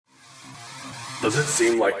Does it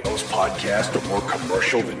seem like most podcasts are more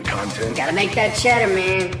commercial than content? Gotta make that cheddar,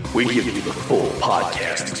 man. We give you the full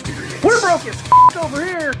podcast experience. We're broke as over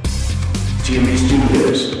here. TMB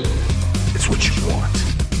Studios. It's what you want.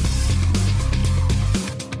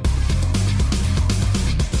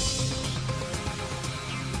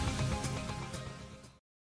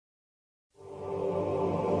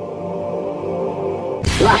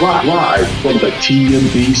 Live from the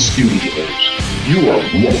TMB Studios, you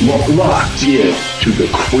are locked in to the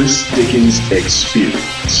Chris Dickens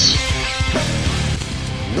Experience.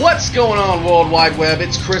 What's going on, World Wide Web?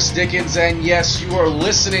 It's Chris Dickens, and yes, you are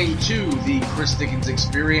listening to the Chris Dickens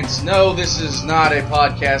Experience. No, this is not a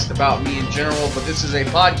podcast about me in general, but this is a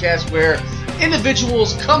podcast where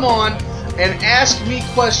individuals come on and ask me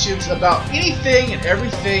questions about anything and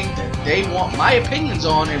everything that they want my opinions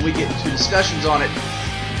on, and we get into discussions on it.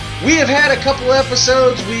 We have had a couple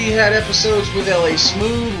episodes. We had episodes with LA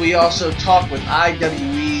Smooth. We also talked with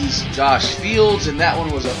IWE's Josh Fields, and that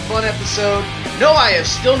one was a fun episode. No, I have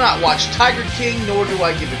still not watched Tiger King, nor do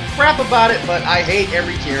I give a crap about it, but I hate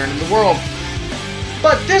every Karen in the world.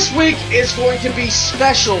 But this week is going to be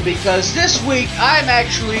special because this week I'm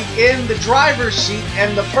actually in the driver's seat,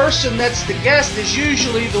 and the person that's the guest is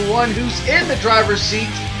usually the one who's in the driver's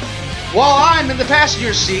seat while I'm in the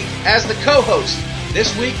passenger seat as the co-host.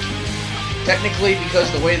 This week, technically, because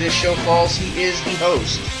the way this show falls, he is the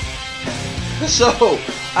host. So,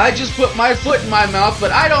 I just put my foot in my mouth, but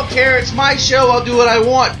I don't care. It's my show. I'll do what I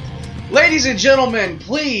want. Ladies and gentlemen,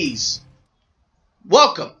 please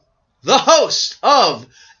welcome the host of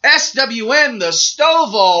SWN, the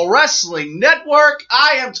Stovall Wrestling Network.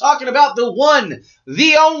 I am talking about the one,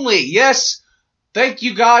 the only. Yes, thank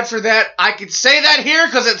you, God, for that. I could say that here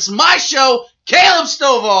because it's my show. Caleb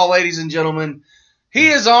Stovall, ladies and gentlemen. He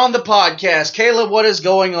is on the podcast. Caleb, what is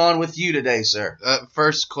going on with you today, sir?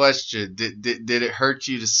 First question: Did it hurt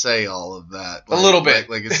you to say all of that? A little bit.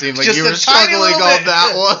 Like it seemed like you were struggling on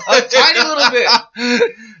that one. A tiny little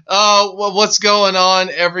bit. Well, what's going on,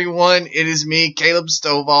 everyone? It is me, Caleb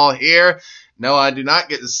Stovall here. No, I do not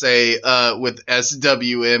get to say with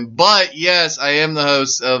SWN, but yes, I am the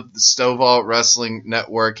host of the Stovall Wrestling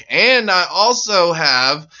Network, and I also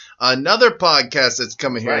have another podcast that's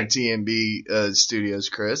coming here in TMB Studios,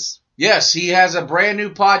 Chris. Yes, he has a brand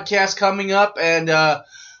new podcast coming up, and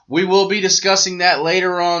we will be discussing that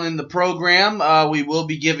later on in the program. We will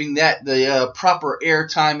be giving that the proper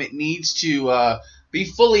airtime it needs to be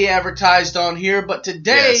fully advertised on here. But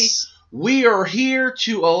today, we are here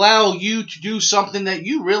to allow you to do something that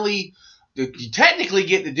you technically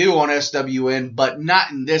get to do on SWN, but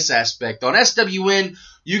not in this aspect. On SWN,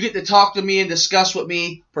 you get to talk to me and discuss with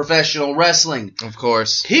me professional wrestling. Of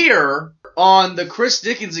course. Here on the Chris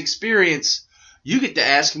Dickens Experience, you get to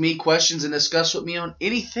ask me questions and discuss with me on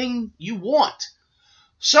anything you want.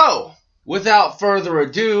 So, without further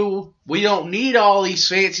ado, we don't need all these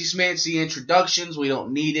fancy introductions. We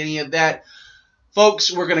don't need any of that.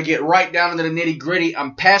 Folks, we're going to get right down into the nitty-gritty.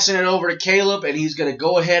 I'm passing it over to Caleb, and he's going to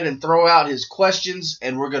go ahead and throw out his questions,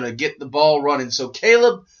 and we're going to get the ball running. So,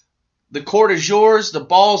 Caleb, the court is yours. The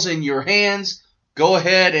ball's in your hands. Go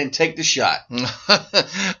ahead and take the shot.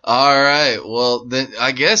 All right. Well, then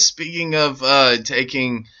I guess speaking of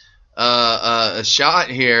taking a shot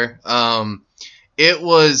here, it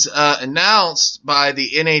was announced by the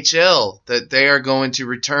NHL that they are going to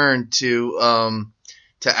return to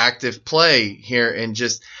active play here in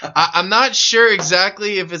just I'm not sure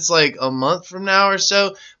exactly if it's like a month from now or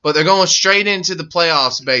so, but they're going straight into the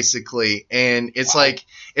playoffs basically, and it's like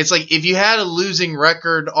if you had a losing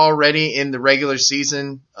record already in the regular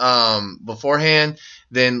season beforehand,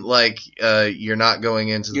 then you're not going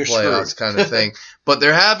into the playoffs kind of thing. But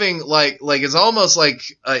they're having like it's almost like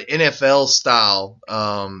an NFL style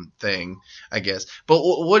thing, I guess. But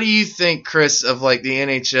what do you think, Chris, of like the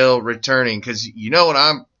NHL returning? Because you know what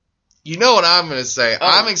I'm going to say.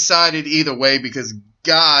 I'm excited either way because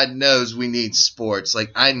God knows we need sports.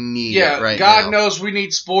 Like I need it right now. God knows we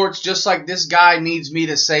need sports. Just like this guy needs me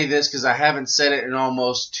to say this because I haven't said it in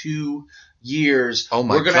almost 2 years. Oh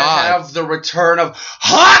my God! We're going to have the return of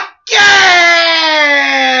hockey.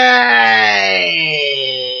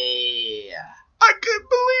 I couldn't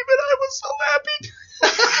believe it. I was so happy.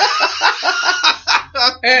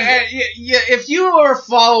 and, if you are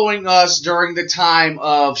following us during the time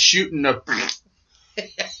of shooting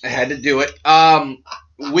I had to do it.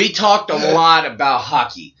 We talked a lot about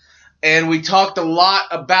hockey, and we talked a lot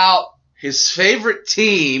about his favorite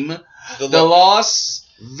team, the Los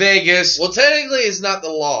Vegas. Well, technically, it's not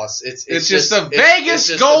the loss. It's just the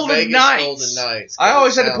Vegas Golden Knights. I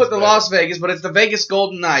always had to put the Las Vegas, but it's the Vegas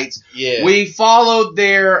Golden Knights. Yeah. We followed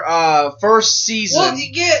their first season. Well,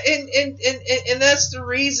 yeah, and that's the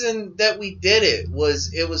reason that we did it.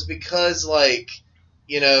 It was because, like,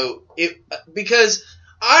 you know, because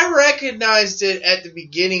I recognized it at the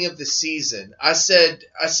beginning of the season. I said,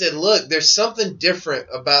 look, there's something different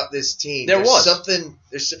about this team.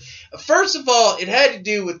 First of all, it had to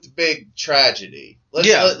do with the big tragedy.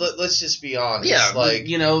 Let's just be honest. Yeah, like,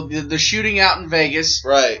 you know, the shooting out in Vegas.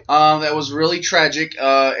 Right. That was really tragic.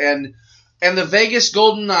 And the Vegas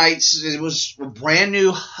Golden Knights, it was a brand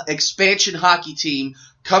new expansion hockey team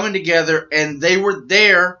coming together, and they were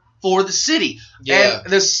there for the city. Yeah.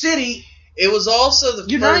 And the city... It was also the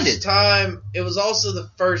United. first time. It was also the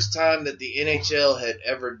first time that the NHL had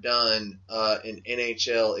ever done an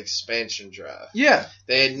NHL expansion draft. Yeah,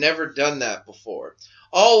 they had never done that before.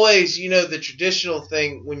 Always, you know, the traditional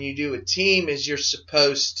thing when you do a team is you're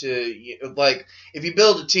supposed to, like, if you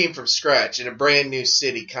build a team from scratch in a brand new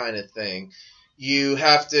city kind of thing, you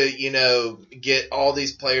have to, you know, get all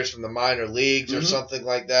these players from the minor leagues or something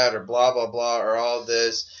like that, or blah blah blah, or all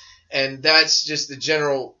this. And that's just the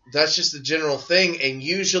general thing, and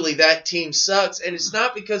usually that team sucks, and it's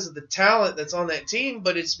not because of the talent that's on that team,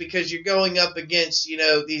 but it's because you're going up against, you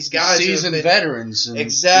know, these guys seasoned veterans and,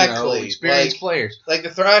 exactly, you know, experienced players. Like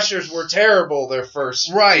the Thrashers were terrible their first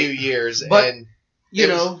few years, but and you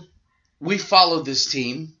know, we followed this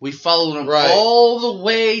team. We followed them Right. all the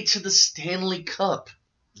way to the Stanley Cup.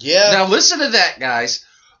 Yeah. Now listen to that, guys.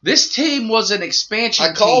 This team was an expansion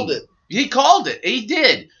team. I called it. He called it. He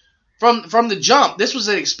did. From the jump, this was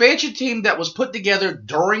an expansion team that was put together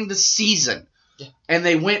during the season. Yeah. And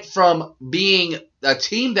they went from being a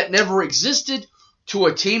team that never existed to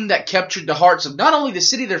a team that captured the hearts of not only the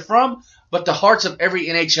city they're from, but the hearts of every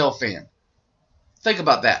NHL fan. Think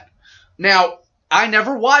about that. Now, I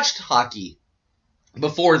never watched hockey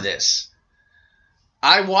before this.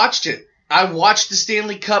 I watched it. I watched the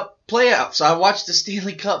Stanley Cup playoffs. I watched the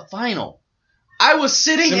Stanley Cup final. I was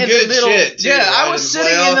sitting in the middle. I was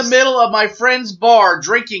sitting in the middle of my friend's bar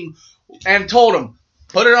drinking, and told him,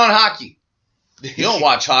 "Put it on hockey." You don't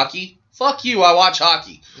watch hockey. Fuck you. I watch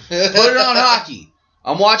hockey. Put it on hockey.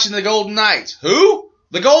 I'm watching the Golden Knights. Who?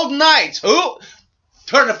 The Golden Knights. Who?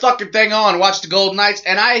 Turn the fucking thing on. Watch the Golden Knights,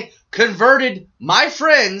 and I converted my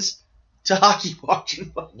friends to hockey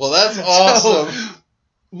watching. Well, that's awesome. So,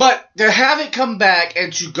 but to have it come back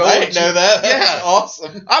and to go... I didn't know that. Yeah. That's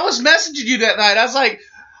awesome. I was messaging you that night. I was like,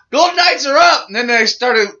 Golden Knights are up. And then they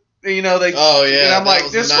started, you know, they... Oh, yeah. And I'm like,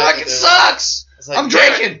 this fucking sucks. Like, I'm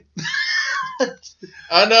drinking.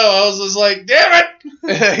 I know. I was just like, damn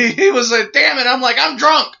it. He was like, damn it. I'm like, I'm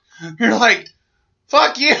drunk. You're like,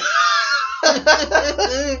 fuck you.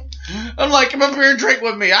 I'm like, come up here and drink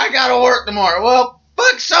with me. I got to work tomorrow. Well,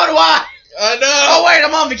 fuck, so do I. I know. Oh, wait,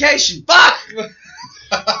 I'm on vacation. Fuck.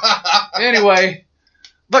 Anyway,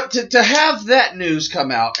 but to have that news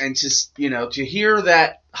come out and to hear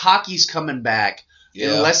that hockey's coming back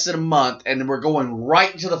in less than a month and we're going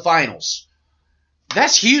right into the finals,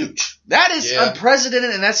 that's huge. That is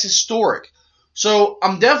unprecedented and that's historic. So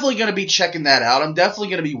I'm definitely going to be checking that out. I'm definitely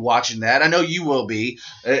going to be watching that. I know you will be.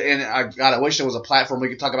 And I wish there was a platform we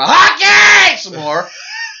could talk about hockey some more.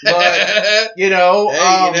 But, you know,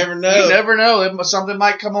 hey, you never know. You never know. Something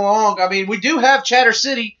might come along. I mean, we do have Chatter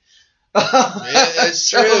City. It's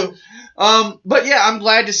true. But yeah, I'm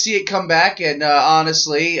glad to see it come back. And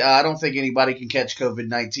honestly, I don't think anybody can catch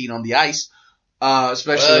COVID-19 on the ice,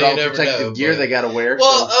 especially with all the protective gear they got to wear.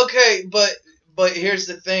 Well, okay, but here's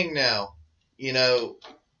the thing now. You know,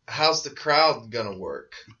 how's the crowd going to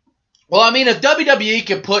work? Well, I mean, if WWE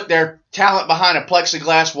could put their talent behind a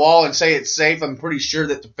plexiglass wall and say it's safe, I'm pretty sure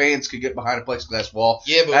that the fans could get behind a plexiglass wall.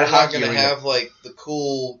 Yeah, but we're not going to have, like, the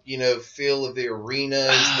cool, you know, feel of the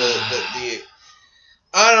arenas, the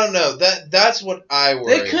I don't know. That's what I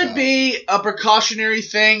worry about. It could be a precautionary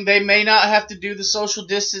thing. They may not have to do the social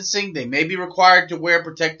distancing. They may be required to wear a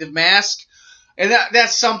protective mask. And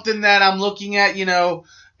that's something that I'm looking at, you know,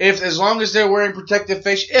 as long as they're wearing protective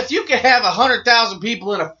face. If you could have 100,000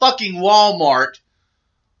 people in a fucking Walmart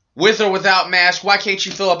with or without mask, why can't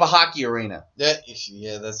you fill up a hockey arena? That's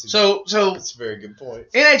a very good point.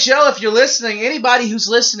 NHL, if you're listening, anybody who's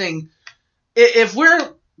listening, if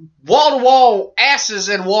we're wall-to-wall asses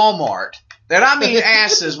in Walmart, and I mean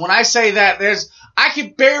asses, when I say that, I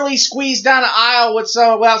could barely squeeze down an aisle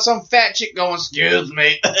without some fat chick going, excuse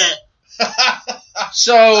me.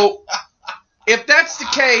 So, if that's the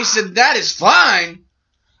case, then that is fine.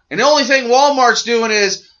 And the only thing Walmart's doing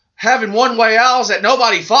is having one-way aisles that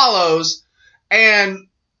nobody follows and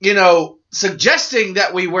suggesting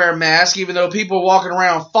that we wear masks, even though people are walking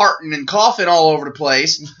around farting and coughing all over the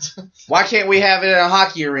place. Why can't we have it in a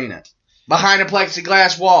hockey arena? Behind a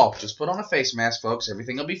plexiglass wall. Just put on a face mask, folks.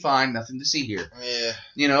 Everything will be fine. Nothing to see here.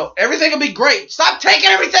 Yeah. Everything will be great. Stop taking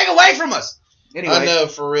everything away from us. Anyway. I know,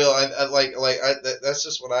 for real. That's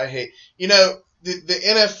just what I hate. The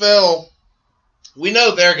NFL, we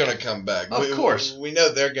know they're going to come back. Of course. We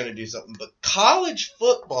know they're going to do something. But college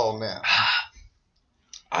football now,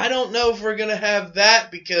 I don't know if we're going to have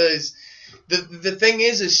that, because the thing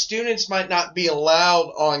is students might not be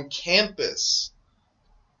allowed on campus.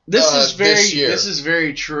 This is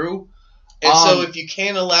very true. And so if you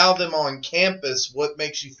can't allow them on campus, what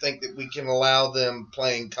makes you think that we can allow them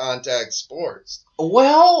playing contact sports?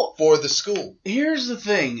 Well, for the school. Here's the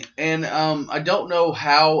thing, and I don't know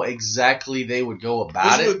how exactly they would go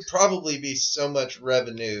about it. This would probably be so much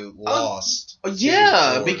revenue lost.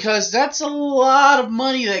 Yeah, because that's a lot of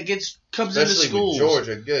money that comes into especially schools. With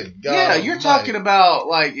Georgia, good God. Yeah, you're talking about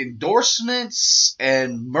like endorsements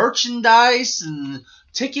and merchandise and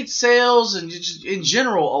ticket sales and just in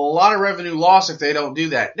general a lot of revenue loss if they don't do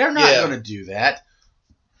that. They're not going to do that.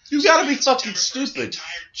 You've got to be fucking stupid.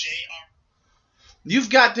 You've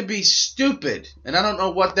got to be stupid. And I don't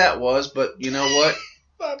know what that was, but you know what?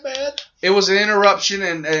 My bad. It was an interruption,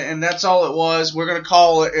 and that's all it was. We're going to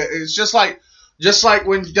call it. It's just like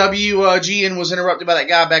when WGN was interrupted by that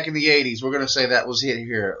guy back in the 80s. We're going to say that was it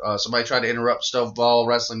here. Somebody tried to interrupt Stovall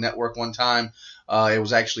Wrestling Network one time. It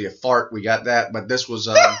was actually a fart. We got that. But this was,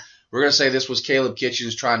 we're going to say this was Caleb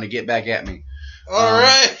Kitchens trying to get back at me. All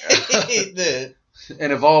right.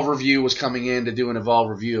 An Evolve review was coming in to do an Evolve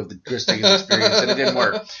review of the Chris Dickens experience, and it didn't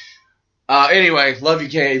work. Anyway, love you,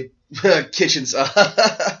 Kitchens.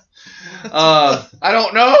 I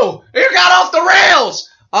don't know. You got off the rails.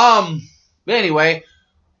 But anyway,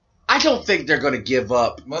 I don't think they're going to give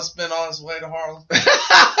up. Must have been on his way to Harlem.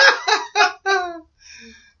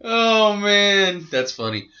 Oh, man. That's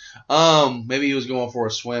funny. Maybe he was going for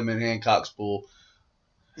a swim in Hancock's pool.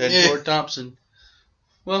 Head toward Thompson.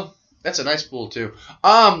 Well, that's a nice pool, too.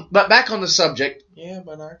 But back on the subject. Yeah,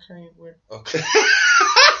 but I can't wear... Okay.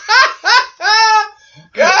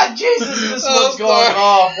 God, Jesus, this one's going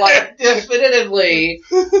off like definitively.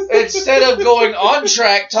 Instead of going on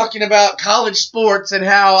track talking about college sports and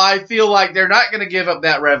how I feel like they're not going to give up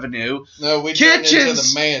that revenue. No, we turned into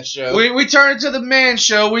the man show. We turned into the man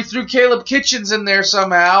show. We threw Caleb Kitchens in there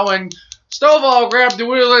somehow, and Stovall grabbed the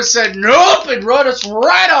wheel and said, nope, and rode us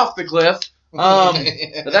right off the cliff.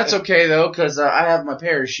 But that's okay, though, because I have my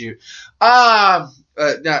parachute. Not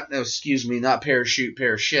parachute,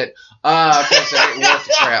 parachute. Because it ain't worth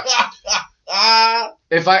the crap.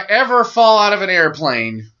 If I ever fall out of an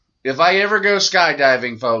airplane, if I ever go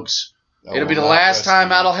skydiving, folks, it'll be the last time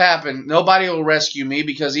that'll happen. Nobody will rescue me,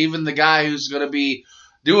 because even the guy who's going to be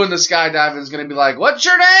doing the skydiving is going to be like, what's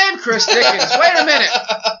your name? Chris Dickens. Wait a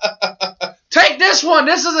minute. Take this one.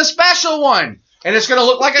 This is a special one. And it's going to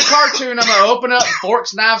look like a cartoon. I'm going to open up,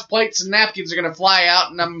 forks, knives, plates, and napkins are going to fly out,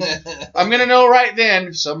 and I'm going to know right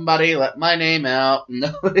then, somebody let my name out and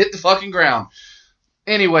hit the fucking ground.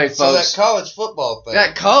 Anyway, folks. So that college football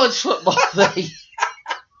thing.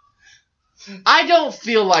 I don't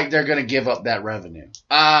feel like they're going to give up that revenue.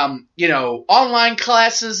 Online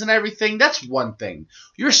classes and everything, that's one thing.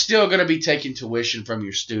 You're still going to be taking tuition from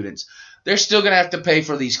your students. They're still going to have to pay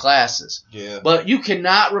for these classes. Yeah. But you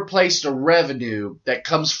cannot replace the revenue that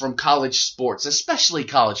comes from college sports, especially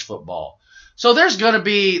college football. So there's going to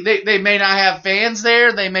be, they may not have fans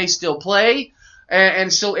there. They may still play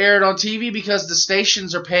and still air it on TV, because the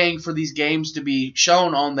stations are paying for these games to be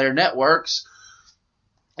shown on their networks.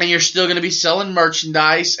 And you're still going to be selling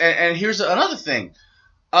merchandise. And here's another thing.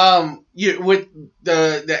 With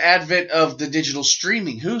the advent of the digital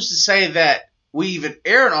streaming, who's to say that we even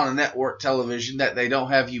air it on a network television that they don't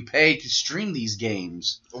have you pay to stream these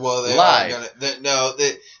games? Well, they live.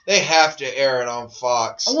 They have to air it on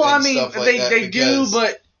Fox. Well, I mean, they do,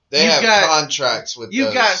 but they have contracts with.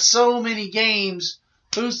 You've got so many games.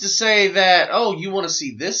 Who's to say that? Oh, you want to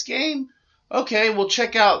see this game? Okay, well,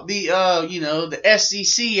 check out the the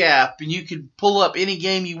SEC app, and you can pull up any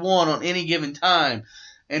game you want on any given time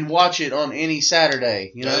and watch it on any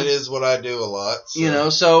Saturday. That is what I do a lot. So.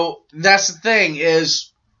 So that's the thing,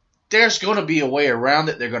 is there's going to be a way around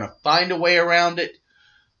it. They're going to find a way around it.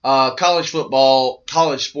 College football,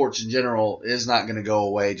 college sports in general is not going to go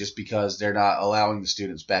away just because they're not allowing the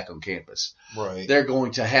students back on campus. Right. They're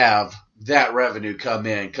going to have that revenue come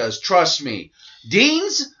in, because trust me,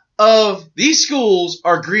 deans of these schools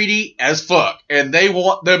are greedy as fuck, and they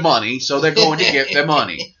want their money, so they're going to get their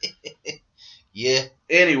money. Yeah.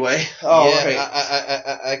 Anyway,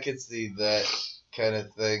 I could see that kind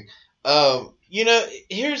of thing.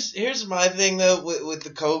 Here's my thing though with the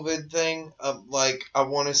COVID thing. Like I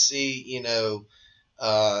want to see,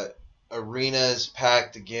 arenas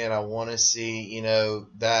packed again. I want to see,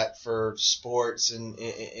 that for sports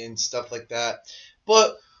and stuff like that.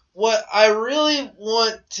 But what I really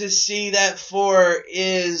want to see that for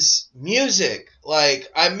is music.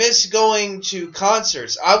 Like, I miss going to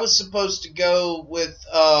concerts. I was supposed to go with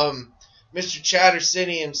Mr. Chatter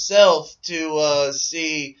City himself to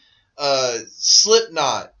see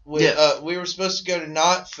Slipknot. We were supposed to go to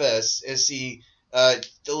Knotfest and see to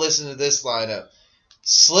listen to this lineup.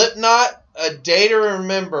 Slipknot, A Day to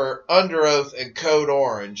Remember, Under Oath, and Code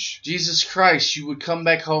Orange. Jesus Christ, you would come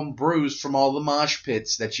back home bruised from all the mosh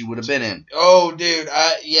pits that you would have been in. Oh, dude,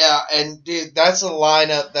 dude, that's a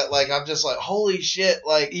lineup that, like, I'm just like, holy shit,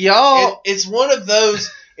 like, it's one of those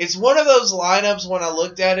lineups. When I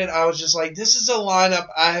looked at it, I was just like, this is a lineup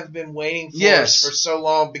I have been waiting for so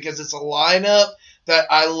long, because it's a lineup that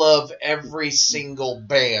I love every single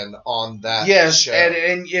band on that show.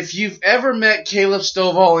 And if you've ever met Caleb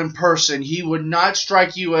Stovall in person, he would not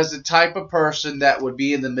strike you as the type of person that would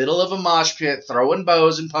be in the middle of a mosh pit throwing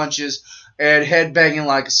bows and punches and headbanging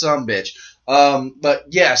like a sumbitch. But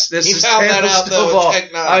yes, this is Caleb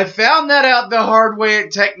Stovall. I found that out the hard way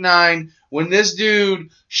at Tech 9 when this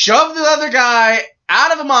dude shoved the other guy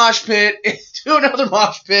out of a mosh pit into another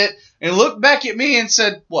mosh pit and looked back at me and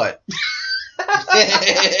said, "What?"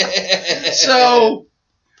 So,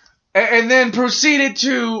 and then proceeded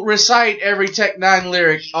to recite every Tech 9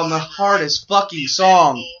 lyric on the hardest fucking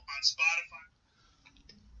song.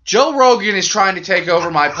 Joe Rogan is trying to take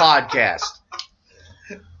over my podcast.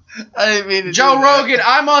 I didn't mean to Joe Rogan,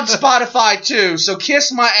 I'm on Spotify too, so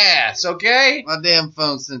kiss my ass, okay? My damn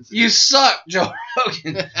phone's sensitive. You suck, Joe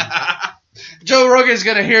Rogan. Joe Rogan's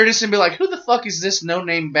gonna hear this and be like, "Who the fuck is this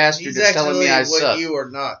no-name bastard that's telling me I suck?" You are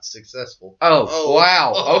not successful. Oh,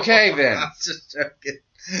 wow. Okay, then. I'm just joking.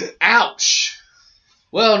 Ouch.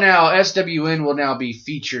 Well, now, SWN will now be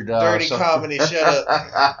featured. Dirty comedy, shut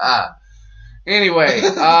up. Anyway,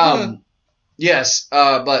 yes,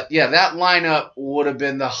 but yeah, that lineup would have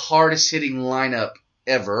been the hardest hitting lineup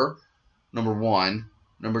ever, number one.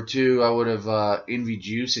 Number two, I would have envied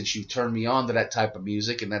you since you turned me on to that type of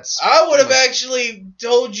music, and that's... I would have actually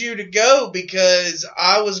told you to go because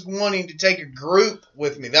I was wanting to take a group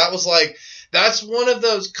with me. That's one of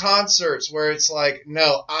those concerts where it's like,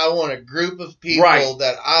 no, I want a group of people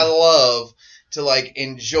that I love to, like,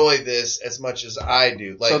 enjoy this as much as I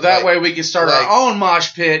do. Like, so that way we can start our own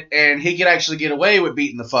mosh pit, and he could actually get away with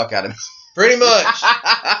beating the fuck out of me. Pretty much.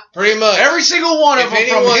 Every single one of them,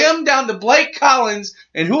 from him down to Blake Collins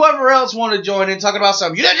and whoever else wanted to join in talking about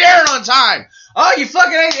something. You didn't air it on time. Oh, you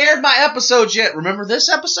fucking ain't aired my episodes yet. Remember this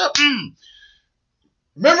episode?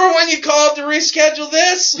 Remember when you called to reschedule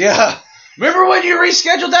this? Yeah. Remember when you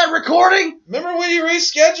rescheduled that recording? Remember when you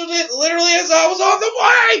rescheduled it literally as I was on the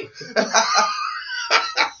way?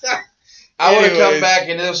 I would have come back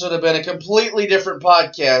and this would have been a completely different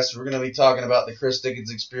podcast. We're going to be talking about the Chris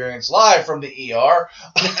Dickens experience live from the ER.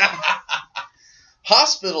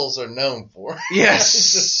 Hospitals are known for.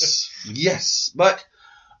 Yes. Yes. But,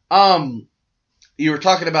 you were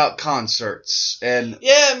talking about concerts and...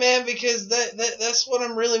 Yeah, man, because that's what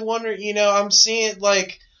I'm really wondering. You know, I'm seeing,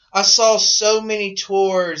 like, I saw so many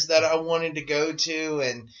tours that I wanted to go to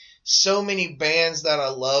and so many bands that I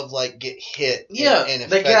love, like, get hit.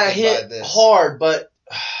 And they got hit hard, but...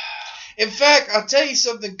 In fact, I'll tell you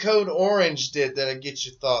something Code Orange did that I get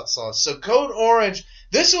your thoughts on. So Code Orange,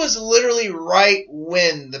 this was literally right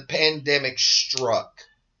when the pandemic struck,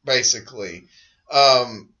 basically.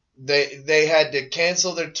 They had to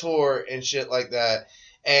cancel their tour and shit like that.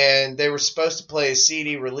 And they were supposed to play a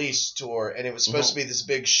CD release tour, and it was supposed to be this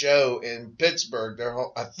big show in Pittsburgh.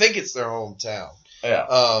 I think it's their hometown.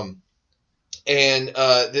 Yeah.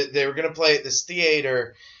 They were going to play at this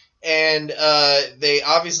theater, and they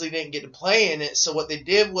obviously didn't get to play in it. So what they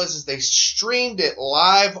did was they streamed it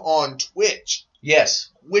live on Twitch.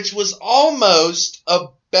 Yes. Which was almost a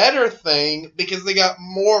better thing because they got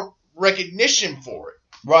more recognition for it.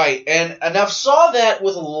 Right. And I've saw that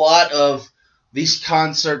with a lot of these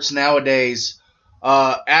concerts nowadays,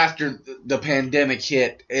 after the pandemic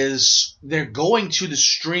hit, is they're going to the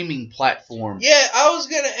streaming platform. Yeah, I was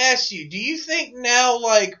going to ask you, do you think now,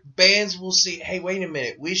 like, bands will see, hey, wait a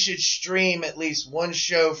minute, we should stream at least one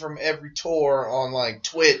show from every tour on, like,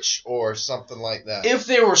 Twitch or something like that? If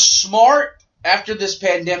they were smart, after this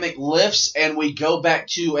pandemic lifts and we go back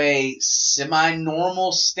to a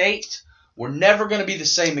semi-normal state, we're never going to be the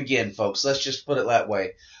same again, folks. Let's just put it that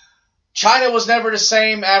way. China was never the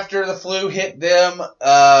same after the flu hit them.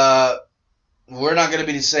 We're not going to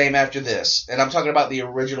be the same after this. And I'm talking about the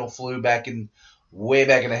original flu way back in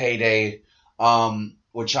the heyday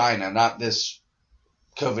with China, not this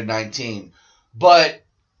COVID-19. But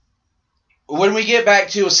when we get back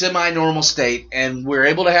to a semi-normal state and we're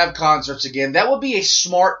able to have concerts again, that would be a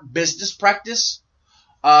smart business practice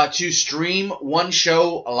to stream one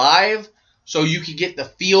show live so you can get the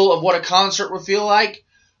feel of what a concert would feel like.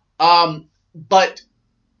 But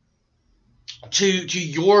to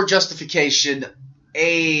your justification,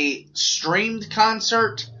 a streamed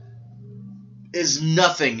concert is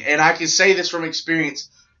nothing, and I can say this from experience,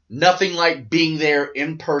 nothing like being there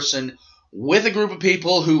in person with a group of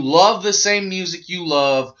people who love the same music you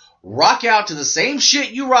love, rock out to the same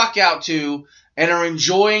shit you rock out to, and are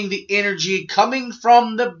enjoying the energy coming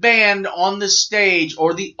from the band on the stage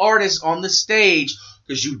or the artist on the stage,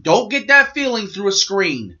 because you don't get that feeling through a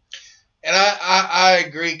screen. And I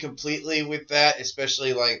agree completely with that,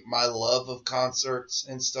 especially like my love of concerts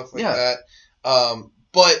and stuff like that.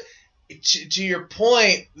 But to your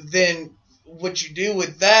point, then what you do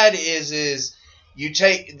with that is you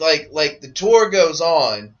take like the tour goes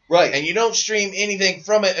on, right? And you don't stream anything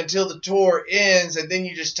from it until the tour ends, and then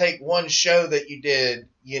you just take one show that you did,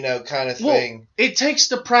 kind of thing. Well, it takes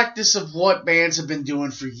the practice of what bands have been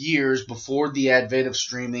doing for years before the advent of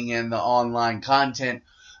streaming and the online content.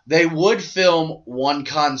 They would film one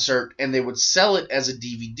concert and they would sell it as a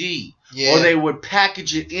DVD. Yeah. Or they would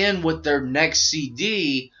package it in with their next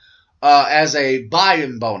CD as a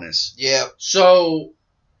buy-in bonus. Yeah. So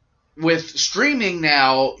with streaming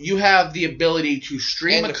now, you have the ability to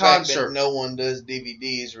stream and a concert. Fact that no one does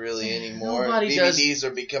DVDs really anymore. Nobody DVDs are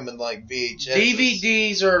becoming like VHS.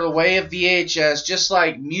 DVDs are the way of VHS, just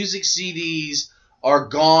like music CDs are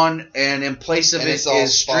gone, and in place of it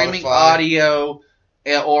is streaming audio.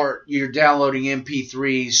 Or you're downloading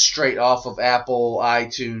MP3s straight off of Apple,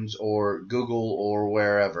 iTunes, or Google, or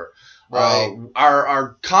wherever. Right.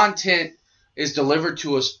 Our content is delivered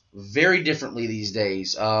to us very differently these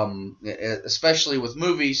days, especially with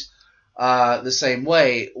movies. The same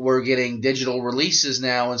way, we're getting digital releases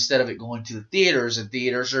now instead of it going to the theaters, and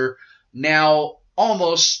theaters are now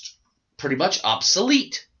almost pretty much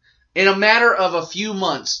obsolete. In a matter of a few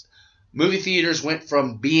months, movie theaters went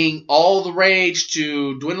from being all the rage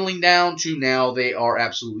to dwindling down to now they are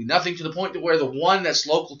absolutely nothing, to the point to where the one that's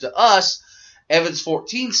local to us, Evans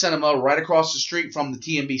 14 Cinema, right across the street from the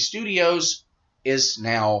TMB studios, is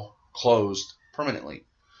now closed permanently.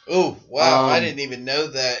 Oh, wow. I didn't even know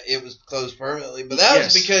that it was closed permanently. But that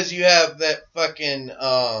was because you have that fucking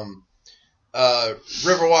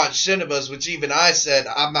Riverwatch Cinemas, which even I said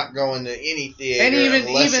I'm not going to any theater and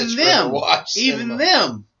unless it's Riverwatch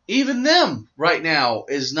Cinema. Even them right now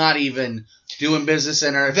is not even doing business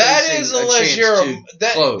and are that is unless you're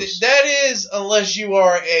that is unless you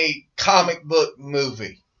are a comic book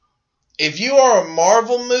movie. If you are a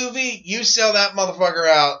Marvel movie, you sell that motherfucker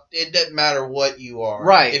out. It doesn't matter what you are.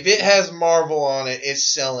 Right. If it has Marvel on it, it's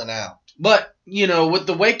selling out. But, with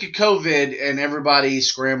the wake of COVID and everybody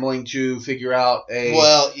scrambling to figure out a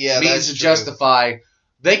means to justify,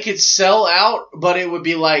 they could sell out, but it would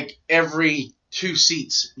be like every 2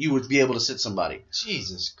 seats you would be able to sit somebody.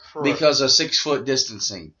 Jesus Christ. Because of 6-foot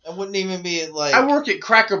distancing. It wouldn't even be like... I work at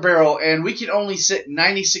Cracker Barrel, and we can only sit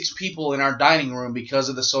 96 people in our dining room because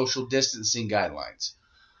of the social distancing guidelines,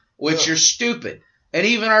 which are stupid. And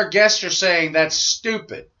even our guests are saying that's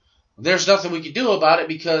stupid. There's nothing we can do about it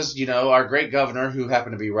because, our great governor, who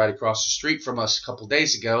happened to be right across the street from us a couple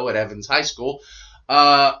days ago at Evans High School,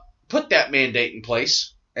 put that mandate in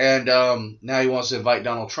place. And now he wants to invite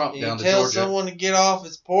Donald Trump down to Georgia. Tell someone to get off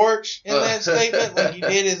his porch in that statement like he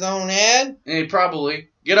did his own ad? And he probably,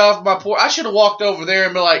 get off my porch. I should have walked over there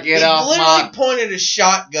and be like, get off my... He literally pointed a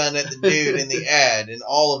shotgun at the dude in the ad, and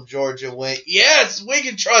all of Georgia went, yes, we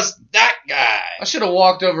can trust that guy. I should have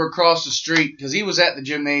walked over across the street, because he was at the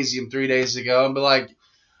gymnasium 3 days ago, and be like,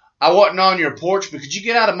 I wasn't on your porch, but could you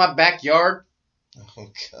get out of my backyard? Oh,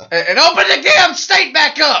 God. And open the damn state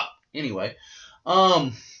back up! Anyway...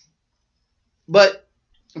 But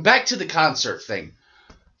back to the concert thing.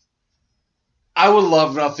 I would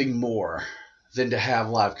love nothing more than to have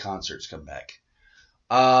live concerts come back.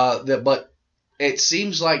 But it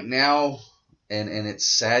seems like now, and it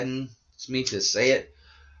saddens me to say it,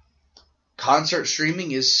 concert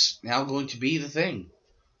streaming is now going to be the thing.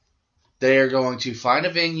 They are going to find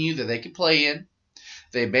a venue that they can play in.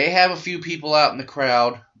 They may have a few people out in the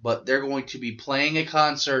crowd, but they're going to be playing a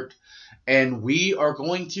concert, and we are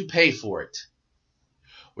going to pay for it.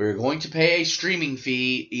 We're going to pay a streaming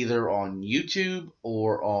fee either on YouTube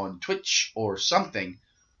or on Twitch or something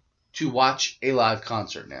to watch a live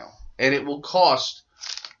concert now. And it will cost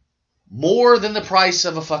more than the price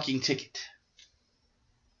of a fucking ticket.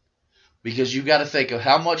 Because you've got to think of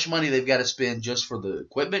how much money they've got to spend just for the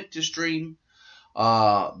equipment to stream,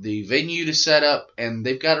 the venue to set up, and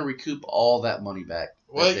they've got to recoup all that money back.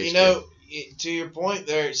 Well, you know, to your point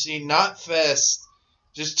there, see, NotFest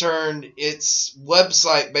just turned its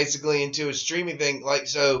website basically into a streaming thing. Like,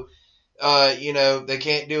 so, you know, they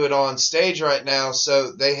can't do it on stage right now,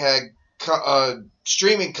 so they had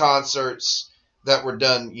streaming concerts that were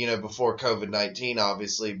done, you know, before COVID-19,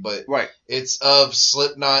 obviously, but right. It's of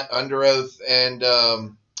Slipknot, Under Oath, and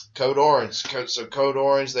Code Orange. So Code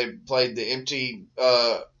Orange, they played the empty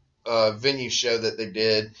venue show that they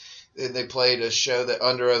did. Then they played a show that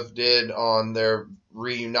Under Oath did on their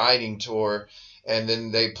reuniting tour, and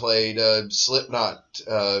then they played Slipknot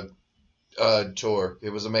tour. It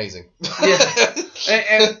was amazing. Yeah.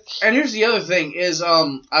 and here's the other thing is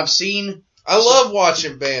I've seen... I love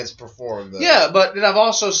watching bands perform, though. Yeah, but then I've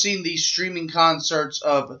also seen these streaming concerts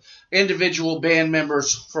of individual band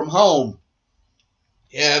members from home.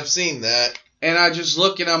 Yeah, I've seen that. And I just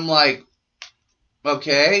look and I'm like,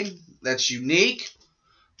 okay, that's unique,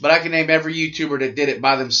 but I can name every YouTuber that did it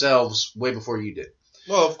by themselves way before you did.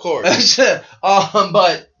 Well, of course.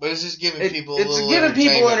 But it's just giving people it's a little giving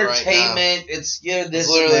people entertainment. Right, it's giving this.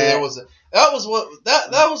 Literally, and that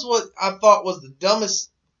was what I thought was the dumbest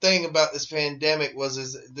thing about this pandemic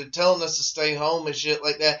is they're telling us to stay home and shit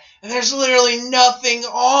like that, and there's literally nothing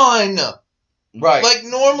on. Right. Like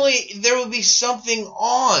normally there would be something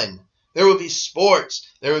on. There would be sports.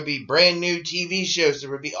 There would be brand new TV shows. There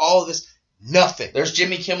would be all of this. Nothing. There's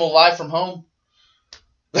Jimmy Kimmel live from home.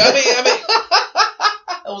 I mean,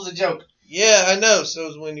 that was a joke. Yeah, I know. So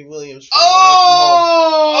is Wendy Williams. From Oh,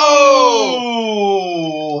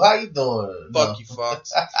 how you doing? Fuck you,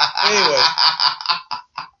 Fox. Anyway.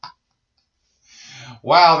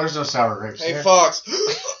 Wow, there's no sour grapes. Hey, there. Fox. I'm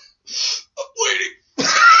waiting.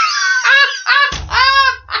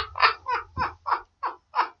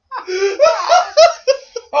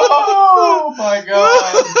 Oh my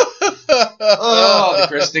God. The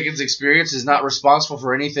Chris Dickens Experience is not responsible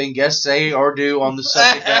for anything guests say or do on the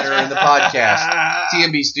subject matter in the podcast.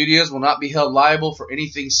 TMB Studios will not be held liable for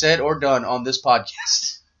anything said or done on this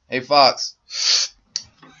podcast. Hey, Fox.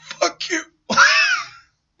 Fuck you.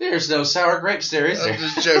 There's no sour grapes there, is there? I'm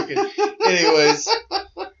just joking. Anyways.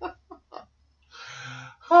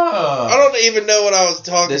 I don't even know what I was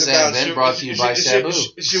talking this about. This brought to you by Sabu.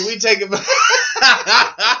 Should we take a...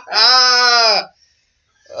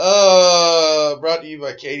 brought to you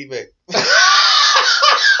by Katie Vick.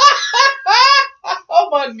 Oh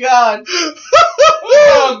my God.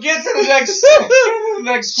 Oh, get to the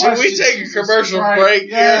next Should we take a commercial break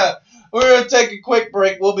here? Yeah. We're going to take a quick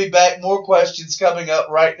break. We'll be back. More questions coming up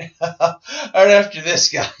right now. Right after this,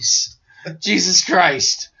 guys. Jesus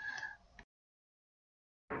Christ.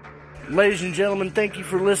 Ladies and gentlemen, thank you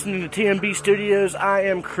for listening to TMB Studios. I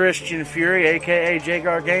am Christian Fury, a.k.a. Jay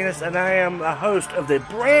Garganus, and I am a host of the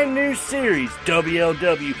brand new series,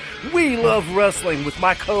 WLW, We Love Wrestling, with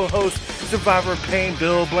my co-host, Survivor of Pain,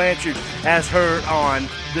 Bill Blanchard, as heard on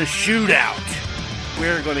The Shootout.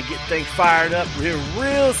 We're going to get things fired up here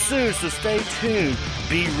real soon, so stay tuned.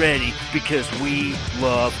 Be ready, because we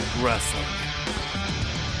love wrestling.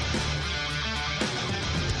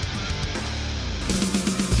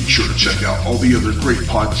 Be sure to check out all the other great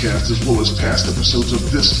podcasts as well as past episodes of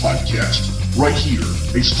this podcast right here,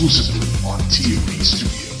 exclusively on TMB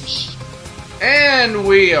Studios. And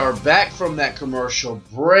we are back from that commercial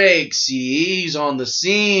break. CE's on the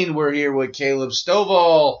scene. We're here with Caleb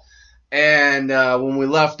Stovall. And when we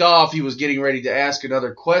left off, he was getting ready to ask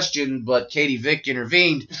another question, but Katie Vick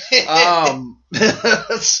intervened. No,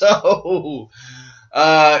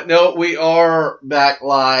 we are back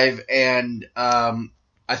live, and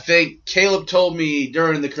I think Caleb told me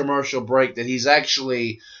during the commercial break that he's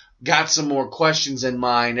actually got some more questions in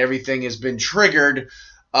mind. Everything has been triggered.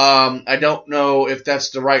 I don't know if that's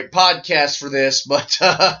the right podcast for this, but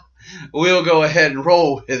we'll go ahead and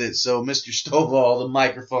roll with it. So, Mr. Stovall, the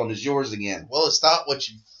microphone is yours again. Well, it's not what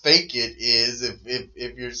you think it is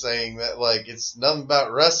if you're saying that, like, it's nothing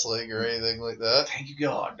about wrestling or anything like that. Thank you,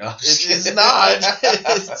 God. No, it's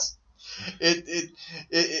not.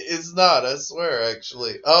 It's not, I swear,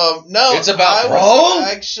 actually. No. It's about Raw?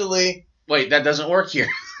 Actually. Wait, that doesn't work here.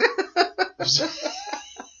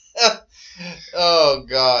 Oh,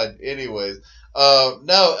 God. Anyways.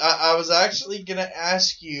 No, I was actually going to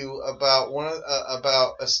ask you about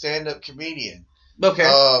about a stand-up comedian. Okay.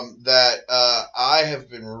 That I have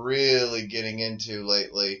been really getting into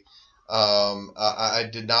lately. I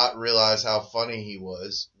did not realize how funny he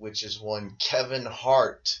was, which is one Kevin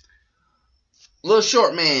Hart. Little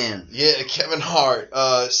short man. Yeah, Kevin Hart.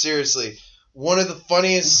 Seriously, one of the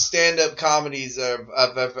funniest stand-up comedies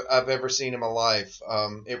I've ever seen in my life.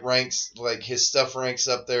 It ranks, like, his stuff ranks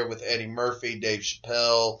up there with Eddie Murphy, Dave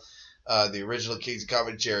Chappelle, the original Kings of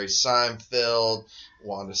Comedy, Jerry Seinfeld,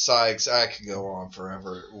 Wanda Sykes. I could go on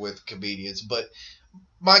forever with comedians. But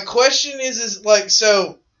my question is like,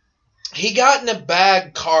 so he got in a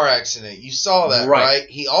bad car accident. You saw that, right?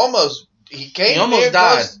 He almost died.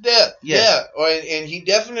 Close to death. Yes. Yeah, and he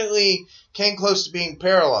definitely came close to being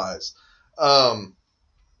paralyzed.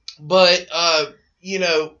 But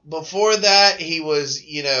before that, he was,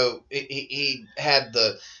 he had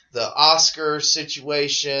the Oscar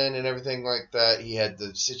situation and everything like that. He had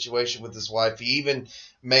the situation with his wife. He even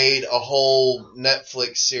made a whole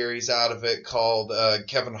Netflix series out of it called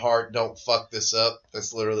Kevin Hart Don't Fuck This Up.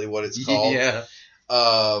 That's literally what it's called. Yeah.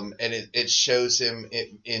 And it shows him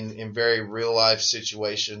in very real life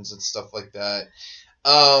situations and stuff like that.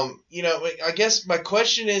 I guess my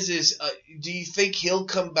question is do you think he'll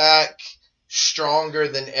come back stronger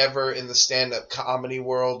than ever in the stand-up comedy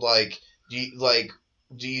world? Do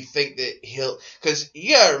you think that he'll, because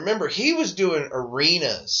you gotta remember, he was doing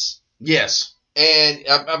arenas. Yes. And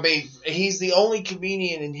I mean, he's the only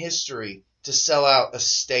comedian in history to sell out a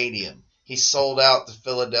stadium. He sold out the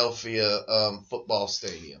Philadelphia football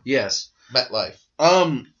stadium. Yes. MetLife.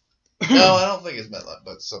 No, I don't think it's MetLife,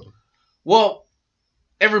 but some. Well,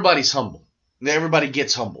 everybody's humble. Everybody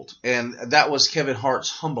gets humbled, and that was Kevin Hart's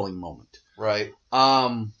humbling moment. Right.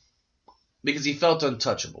 Because he felt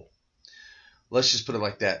untouchable. Let's just put it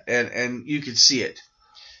like that, and you could see it.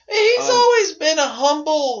 He's always been a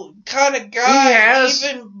humble kind of guy. He has.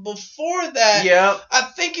 Even before that. Yeah. I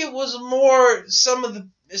think it was more some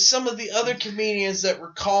of the other comedians that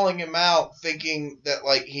were calling him out, thinking that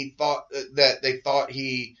they thought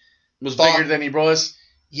he was bigger than he was.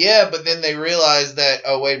 Yeah, but then they realized that,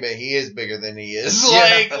 oh, wait a minute, he is bigger than he is.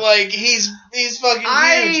 Yeah. Like he's fucking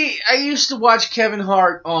huge. I used to watch Kevin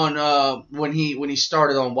Hart on when he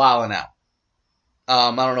started on Wild 'N Out.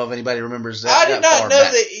 I don't know if anybody remembers that. I did not know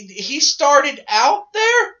that he started out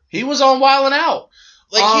there. He was on Wild 'N Out.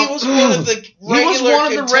 He was one of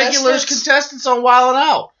the regular contestants on Wild 'N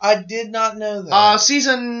Out. I did not know that.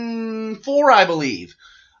 Season 4, I believe.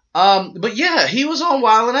 But yeah, he was on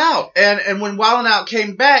Wild 'N Out, and when Wild 'N Out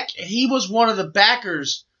came back, he was one of the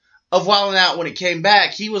backers of Wild 'N Out when it came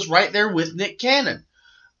back. He was right there with Nick Cannon,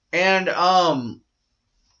 and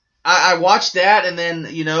I watched that, and then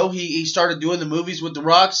he started doing the movies with the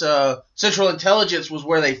Rocks. Central Intelligence was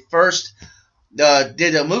where they first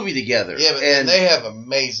did a movie together. Yeah, and they have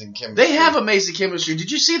amazing chemistry. They have amazing chemistry.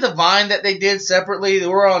 Did you see the Vine that they did separately? They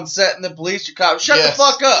were on set and the police were cop. Shut the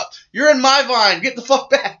fuck up. You're in my Vine. Get the fuck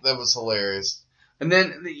back. That was hilarious. And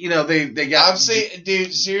then, they got... I'm saying,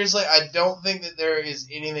 dude, seriously, I don't think that there is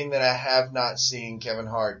anything that I have not seen Kevin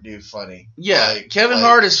Hart do funny. Yeah, Kevin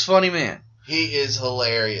Hart is funny, man. He is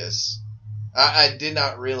hilarious. I did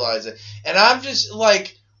not realize it. And I'm just,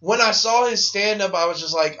 when I saw his stand-up, I was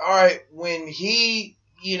just like, all right, when he,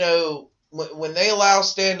 when they allow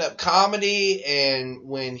stand-up comedy and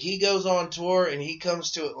when he goes on tour and he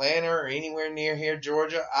comes to Atlanta or anywhere near here,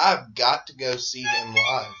 Georgia, I've got to go see him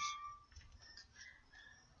live.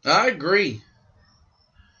 I agree.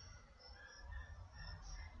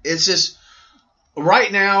 It's just,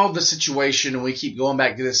 right now, the situation, and we keep going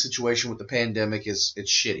back to this situation with the pandemic, it's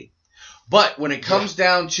shitty. But when it comes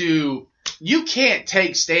down to, you can't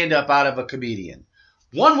take stand-up out of a comedian.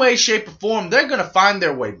 One way, shape, or form, they're going to find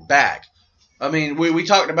their way back. I mean, we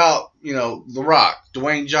talked about, The Rock,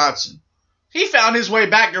 Dwayne Johnson. He found his way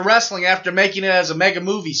back to wrestling after making it as a mega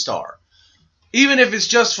movie star. Even if it's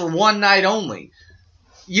just for one night only.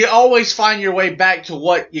 You always find your way back to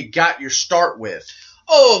what you got your start with.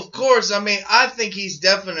 Oh, of course. I mean, I think he's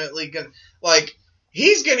definitely going to,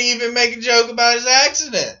 he's going to even make a joke about his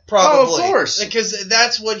accident, probably. Oh, of course. Because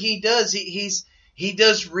that's what he does. He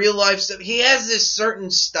does real life stuff. He has this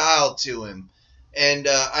certain style to him. And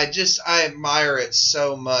I admire it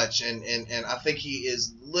so much. And I think he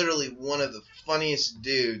is literally one of the funniest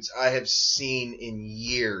dudes I have seen in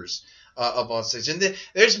years up on stage. And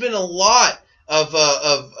there's been a lot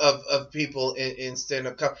of people in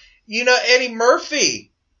stand-up comedy. Eddie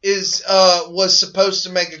Murphy was supposed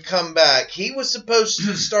to make a comeback. He was supposed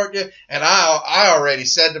to start doing, and I already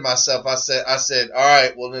said to myself, I said, all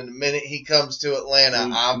right, well, in the minute he comes to Atlanta,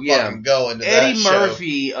 I'm fucking going to that show. Eddie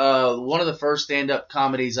Murphy, one of the first stand-up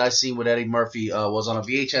comedies I seen with Eddie Murphy was on a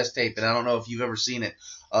VHS tape, and I don't know if you've ever seen it,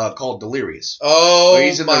 called Delirious. Oh, where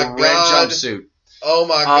he's in my the red God. jumpsuit. Oh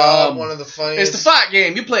my God, one of the funniest. It's the fight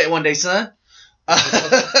game. You play it one day, son.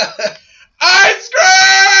 Ice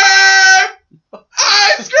cream!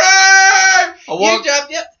 Ice cream! You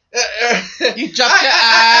dropped your... You dropped your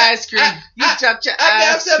ice cream. You dropped your I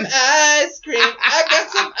got ice some cream. ice cream. I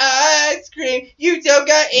got some ice cream. You don't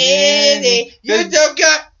got any. You don't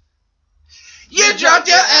got... You dropped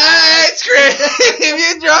your ice cream.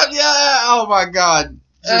 You dropped your... Oh my God.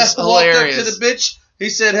 Just hilarious. Walked up to the bitch. He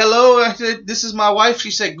said, hello. I said, this is my wife. She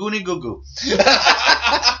said, Goonie Goo Goo.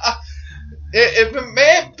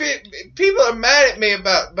 People are mad at me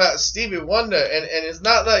about Stevie Wonder, and it's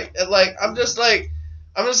not like I'm just like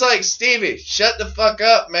Stevie, shut the fuck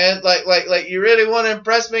up, man. Like you really want to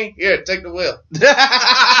impress me? Here, take the wheel.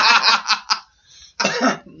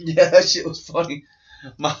 Yeah, that shit was funny.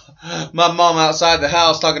 My mom outside the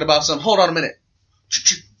house talking about something. Hold on a minute.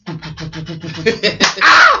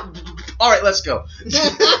 Ah! All right, let's go.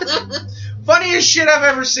 Funniest shit I've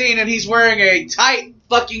ever seen, and he's wearing a tight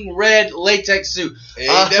fucking red latex suit. He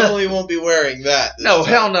definitely won't be wearing that. No,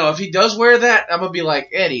 hell no. If he does wear that, I'm gonna be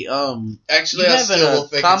like, Eddie, actually, I still will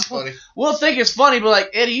think it's funny. We'll think it's funny, but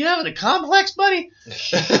like, Eddie, you having a complex, buddy?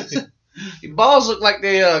 Your balls look like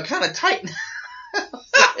they kind of tight.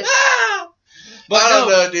 But I don't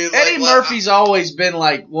know, dude. Eddie Murphy's always been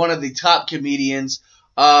like one of the top comedians,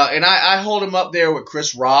 and I hold him up there with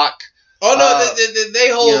Chris Rock. Oh no,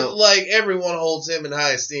 they hold like everyone holds him in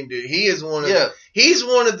high esteem, dude. He is he's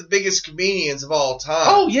one of the biggest comedians of all time.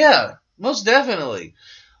 Oh yeah, most definitely.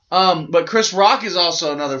 But Chris Rock is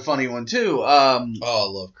also another funny one too. I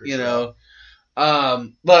love Chris Rock.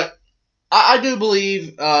 But I do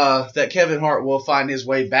believe that Kevin Hart will find his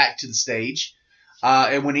way back to the stage,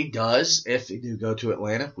 and when he does, if they do go to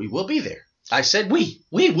Atlanta, we will be there. I said we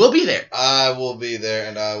will be there. I will be there,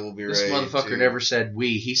 and I will be ready. This motherfucker never said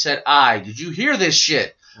we. He said I. Did you hear this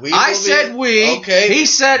shit? I said we. Okay. He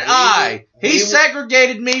said I. He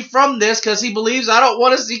segregated me from this because he believes I don't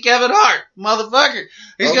want to see Kevin Hart, motherfucker.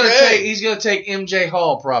 He's gonna take MJ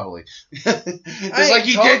Hall probably. Just like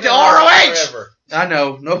he did to ROH. Forever. I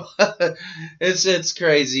know, no, it's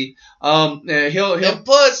crazy. He'll take Plank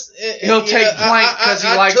because he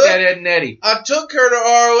liked that Ed and Eddie. I took her to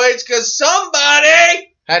ROH because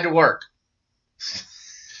somebody had to work.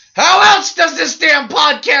 How else does this damn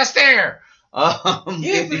podcast air?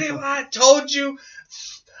 Yeah, but I told you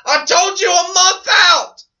a month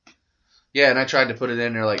out. Yeah, and I tried to put it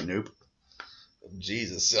in there like, nope.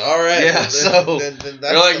 Jesus. All right. Yeah, then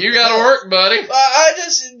they're like, you gotta work, buddy. I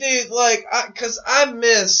just, dude, like, cause I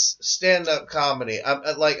miss stand-up comedy. I've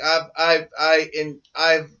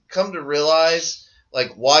come to realize,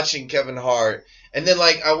 like, watching Kevin Hart, and then,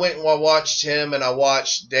 like, I went and I watched him, and I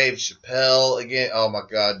watched Dave Chappelle again. Oh my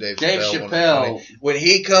God, Dave Chappelle. When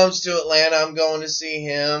he comes to Atlanta, I'm going to see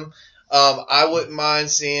him. I wouldn't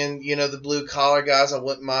mind seeing, the blue collar guys. I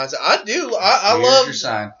wouldn't mind. I do. I love. Your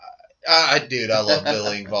sign. I love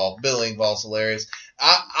Billy Engvall. Billy Engvall's hilarious.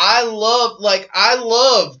 I loved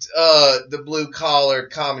the Blue Collar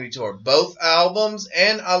Comedy Tour, both albums,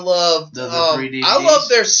 and I loved the 3 DVDs. I love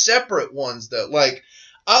their separate ones though. Like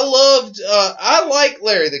I like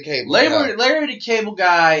Larry the Cable Guy. Larry the Cable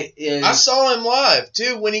Guy is. I saw him live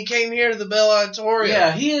too when he came here to the Bell Auditorium.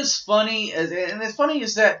 Yeah, he is funny, and the funny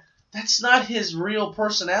is that that's not his real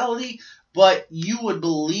personality. But you would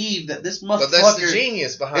believe that this motherfucker... But that's the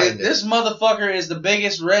genius behind it. This motherfucker is the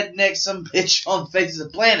biggest redneck bitch on the face of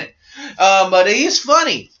the planet. But he is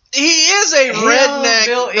funny. He is a redneck.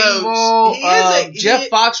 Bill Engvall. Jeff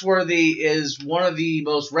Foxworthy is one of the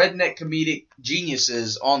most redneck comedic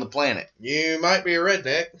geniuses on the planet. You might be a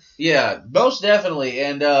redneck. Yeah, most definitely.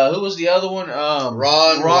 And who was the other one? Ron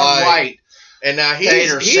White. And now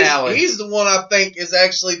he's the one I think is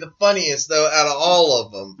actually the funniest though out of all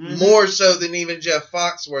of them, more so than even Jeff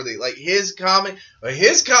Foxworthy. Like his comedy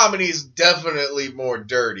is definitely more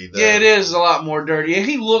dirty though. Yeah, it is a lot more dirty, and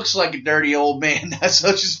he looks like a dirty old man. So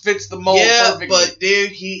it just fits the mold perfectly. But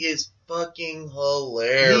dude, he is fucking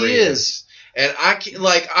hilarious. He is. And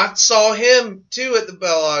I saw him too at the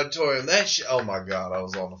Bell Auditorium. Oh my God, I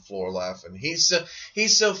was on the floor laughing. He's so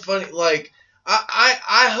funny. Like.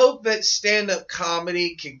 I hope that stand-up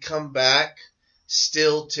comedy can come back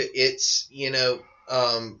still to its,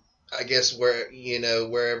 I guess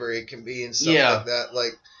wherever it can be and stuff like that.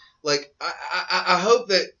 Like I hope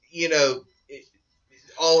that,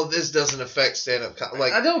 all of this doesn't affect stand-up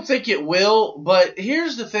comedy. I don't think it will, but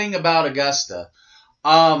here's the thing about Augusta.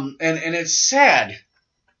 And it's sad.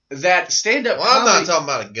 That stand-up comedy... I'm not talking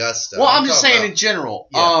about Augusta. Well, I'm just saying in general.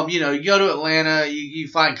 Yeah. You go to Atlanta, you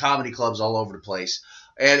find comedy clubs all over the place.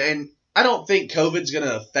 And I don't think COVID's going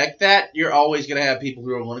to affect that. You're always going to have people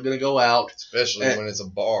who are going to go out. Especially when it's a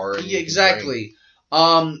bar. And Yeah, exactly.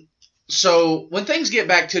 So when things get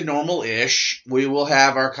back to normal-ish, we will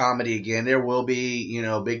have our comedy again. There will be,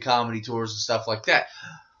 big comedy tours and stuff like that.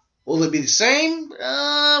 Will it be the same?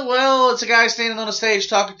 Well, it's a guy standing on a stage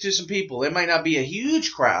talking to some people. It might not be a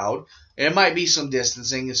huge crowd. It might be some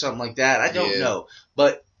distancing or something like that. I don't know.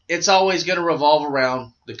 But it's always going to revolve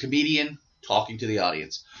around the comedian talking to the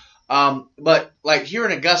audience. But like here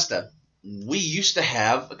in Augusta, we used to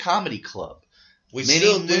have a comedy club.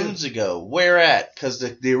 Many moons ago. Where at? Because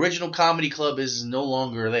the original comedy club is no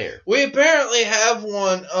longer there. We apparently have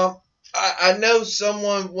one. I know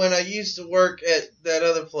someone when I used to work at that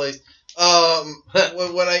other place.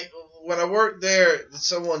 When I worked there,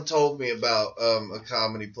 someone told me about a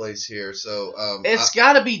comedy place here. So it's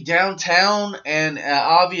got to be downtown, and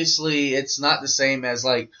obviously it's not the same as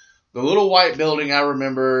like the little white building I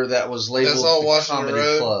remember that was labeled the Comedy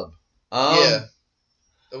Road. Club. Yeah.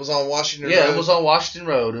 It was on Washington Road. Yeah, it was on Washington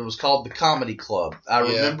Road. It was called the Comedy Club. I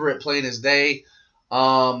remember it plain as day.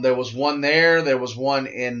 There was one there. There was one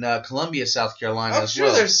in Columbia, South Carolina as well.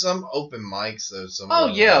 I'm sure there's some open mics, though. Oh,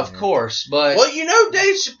 yeah, of course. But well,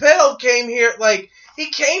 Dave Chappelle came here.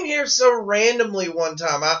 He came here so randomly one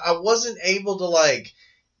time. I wasn't able to,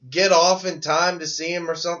 get off in time to see him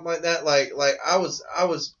or something like that. I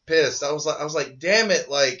was pissed. I was like, damn it,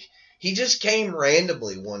 he just came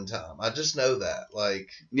randomly one time. I just know that.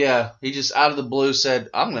 Yeah, he just out of the blue said,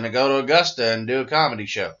 I'm going to go to Augusta and do a comedy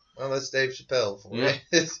show. Well, that's Dave Chappelle for me.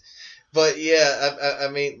 But, yeah, I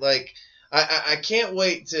mean, I can't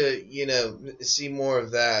wait to, see more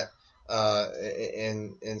of that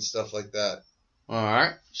and stuff like that. All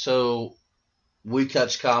right. So we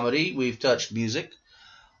touched comedy. We've touched music.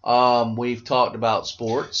 We've talked about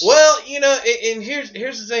sports. Well, and here's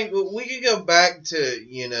the thing. We could go back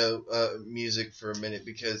to, music for a minute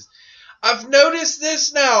because I've noticed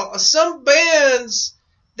this now. Some bands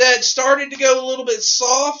that started to go a little bit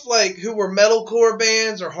soft, who were metalcore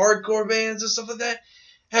bands or hardcore bands and stuff like that,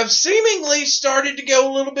 have seemingly started to go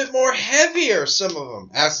a little bit more heavier, some of them.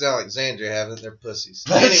 Ask Alexandria, haven't they're pussies.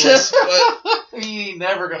 Anyways, but you ain't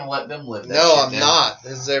never going to let them live that no, shit I'm down. not.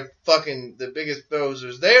 Because they're fucking the biggest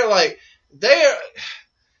posers.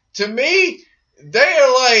 To me, they're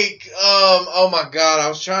oh my God, I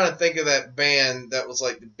was trying to think of that band that was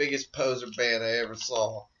the biggest poser band I ever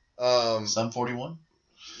saw. Sum 41?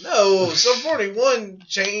 No, Sum 41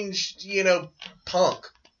 changed, punk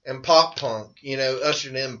and pop punk,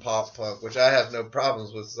 ushered in pop punk, which I have no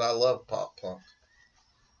problems with because I love pop punk.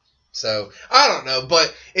 So, I don't know,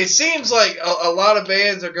 but it seems like a lot of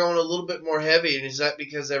bands are going a little bit more heavy, and is that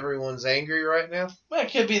because everyone's angry right now? Well,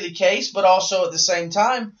 it could be the case, but also at the same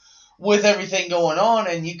time, with everything going on,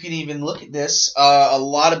 and you can even look at this, a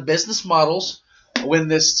lot of business models, when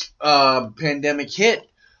this pandemic hit,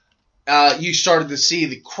 you started to see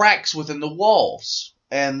the cracks within the walls,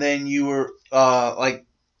 and then you were,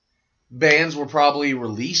 bands were probably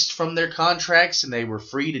released from their contracts and they were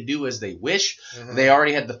free to do as they wish. Mm-hmm. They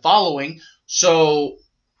already had the following. So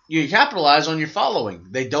you capitalize on your following.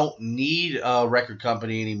 They don't need a record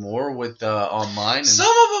company anymore with online. And some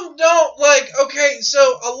of them don't. Okay, so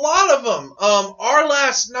a lot of them, Our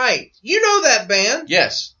Last Night. You know that band?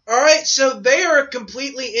 Yes. All right, so they are a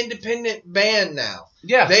completely independent band now.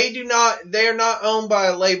 Yeah. They're not owned by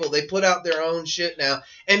a label. They put out their own shit now.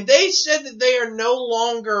 And they said that they are no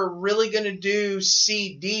longer really going to do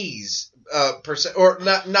CDs, per se, or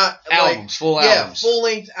not albums, full albums. Yeah,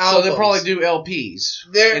 full-length albums. So they'll probably do LPs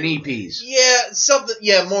and EPs.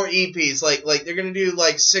 Yeah, more EPs. They're going to do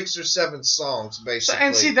 6 or 7 songs, basically.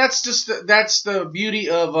 And see, that's the beauty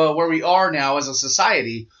of where we are now as a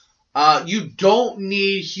society. You don't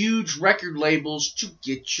need huge record labels to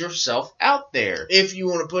get yourself out there. If you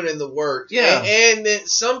want to put in the work. Yeah. And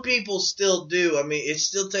some people still do. I mean, it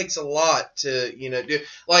still takes a lot to, do.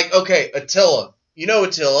 Okay, Attila. You know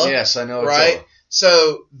Attila. Yes, I know right? Attila.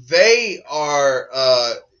 So they are,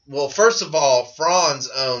 well, first of all, Franz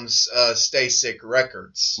owns Stay Sick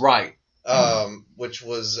Records. Right. Which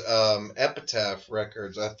was Epitaph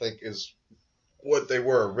Records, I think is what they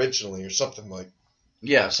were originally or something like that.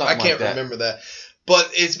 Yeah, something like that. I can't remember that. But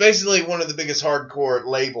it's basically one of the biggest hardcore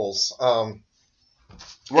labels in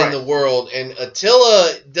the world. And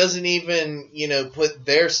Attila doesn't even, put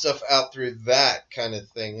their stuff out through that kind of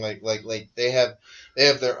thing. Like they have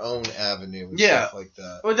their own avenue and stuff like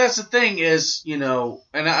that. Well, that's the thing is,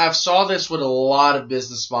 and I've saw this with a lot of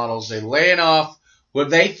business models. They laying off what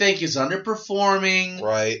they think is underperforming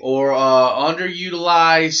right, or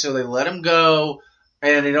underutilized, so they let them go.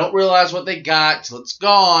 and they don't realize what they got till it's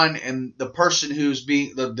gone, and the person who's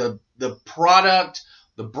being the product,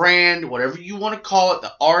 the brand, whatever you want to call it,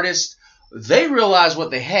 the artist, they realize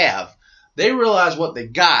what they have. They realize what they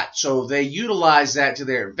got, so they utilize that to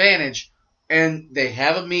their advantage, and they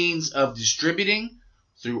have a means of distributing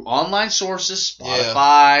through online sources,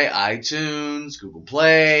 Spotify, iTunes, Google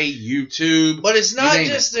Play, YouTube. But it's not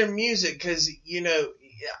just their music, because,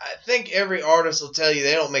 I think every artist will tell you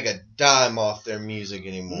they don't make a dime off their music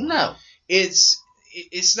anymore. No. It's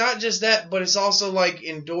not just that, but it's also like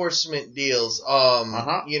endorsement deals.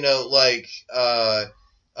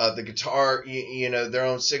 The guitar, their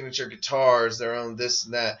own signature guitars, their own this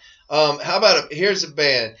and that. How about here's a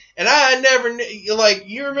band, and I never knew,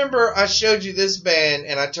 you remember I showed you this band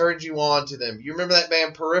and I turned you on to them. You remember that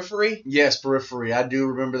band Periphery? Yes, Periphery. I do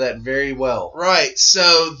remember that very well. Right.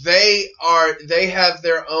 So they have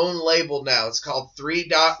their own label now. It's called 3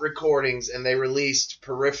 Dot Recordings, and they released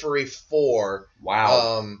Periphery 4.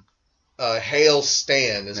 Wow. Hail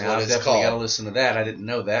Stand is what it's definitely called. Got to listen to that. I didn't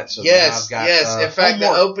know that. So Yes. now I've got, In fact,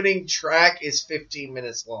 homework. the opening track is 15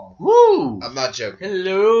 minutes long. Woo! I'm not joking.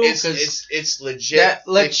 Hello. It's legit. That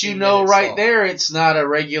lets you know right long. there it's not a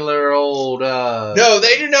regular old. No,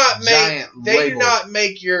 they do not make. Giant They label. do not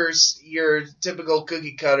make your typical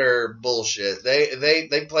cookie cutter bullshit.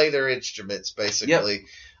 They play their instruments basically.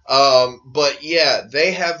 But yeah,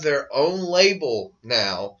 they have their own label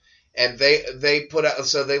now. And they put out,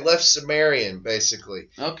 so they left Sumerian basically.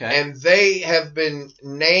 Okay. And they have been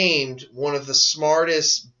named one of the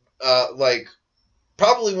smartest,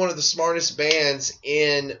 probably one of the smartest bands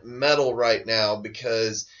in metal right now,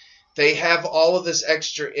 because they have all of this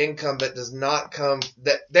extra income that does not come,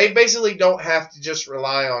 that they basically don't have to just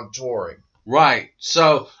rely on touring. Right.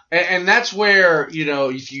 So, and that's where,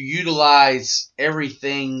 if you utilize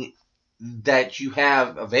everything that you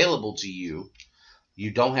have available to you, you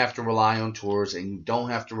don't have to rely on tours, and you don't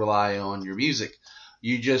have to rely on your music.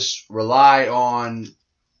 You just rely on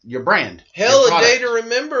your brand. Hell, your A Day to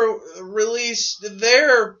Remember released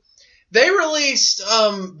Bad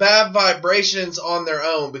Vibrations on their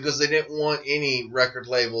own because they didn't want any record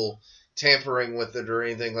label tampering with it or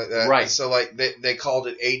anything like that. Right. So they called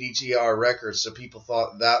it ADTR Records, so people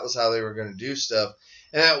thought that was how they were going to do stuff.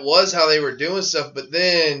 And that was how they were doing stuff, but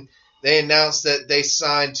then they announced that they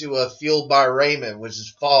signed to a Fueled by Raymond, which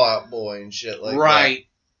is Fall Out Boy and shit like right.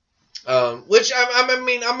 that. Which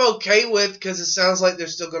I'm okay with, because it sounds like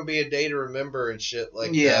there's still going to be a day to remember and shit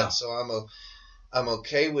like that. So I'm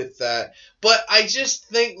okay with that. But I just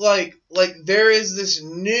think like there's this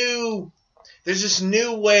new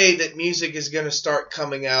way that music is going to start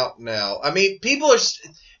coming out now. I mean,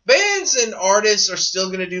 bands and artists are still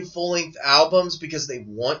going to do full length albums because they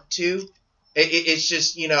want to. It's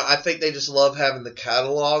just, I think they just love having the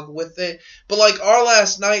catalog with it. But like Our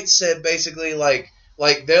Last Night said, basically, like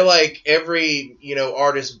they're like every,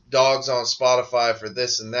 artist dogs on Spotify for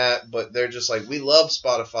this and that, but they're just like, we love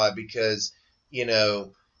Spotify because,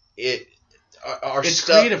 it's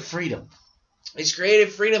creative freedom. It's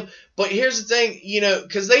creative freedom. But here's the thing,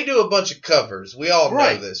 because they do a bunch of covers. We all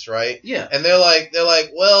know this, right? Yeah. And they're like,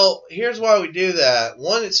 well, here's why we do that.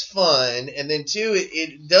 One, it's fun. And then two,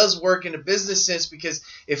 it does work in a business sense, because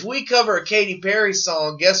if we cover a Katy Perry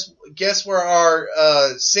song, guess where our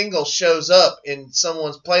single shows up in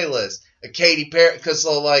someone's playlist? A Katy Perry. Because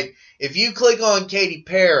if you click on Katy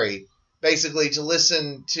Perry, basically to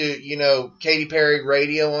listen to, Katy Perry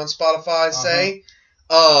radio on Spotify, say,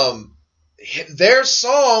 their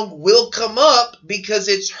song will come up because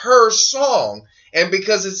it's her song and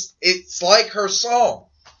because it's like her song.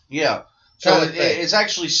 Yeah. So it's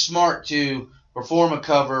actually smart to perform a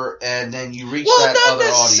cover and then you reach that other audience. Well,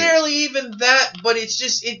 not necessarily even that, but it's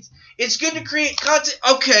just it's good to create content.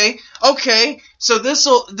 Okay. So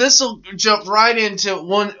this'll jump right into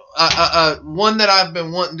one that I've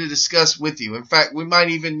been wanting to discuss with you. In fact, we might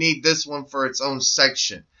even need this one for its own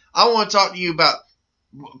section. I want to talk to you about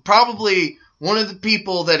probably one of the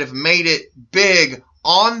people that have made it big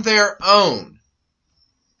on their own,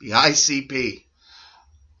 the ICP.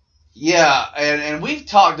 Yeah, and we've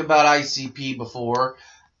talked about ICP before,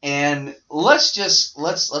 and let's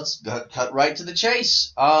cut right to the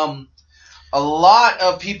chase. A lot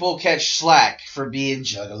of people catch slack for being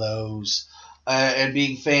juggalos and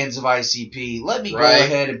being fans of ICP. Let me go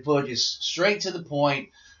ahead and put you straight to the point.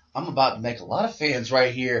 I'm about to make a lot of fans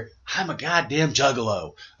right here. I'm a goddamn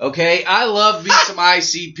juggalo. Okay? I love me some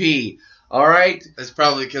ICP. All right? That's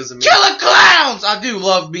probably because of me. Killer Clowns! I do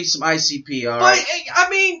love me some ICP, all right? But, I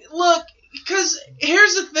mean, look, because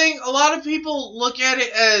here's the thing. A lot of people look at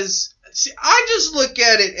it as... See, I just look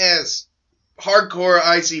at it as hardcore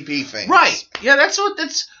ICP fans. Right. Yeah, that's.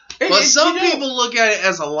 But some people look at it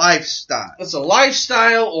as a lifestyle. It's a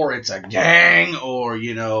lifestyle, or it's a gang, or,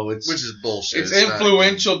 it's... Which is bullshit. It's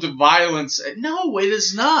influential to violence. No, it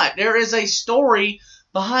is not. There is a story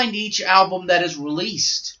behind each album that is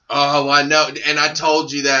released. Oh, I know. And I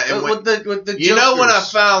told you that. And with the you know when I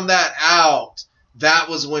found that out, that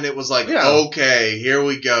was when it was like, okay, here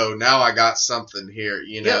we go. Now I got something here,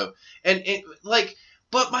 Yeah. And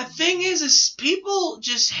but my thing is people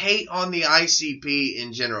just hate on the ICP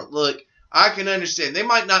in general. Look, I can understand. They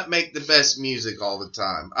might not make the best music all the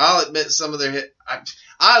time. I'll admit some of their hits.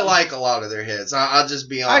 I like a lot of their hits. I'll just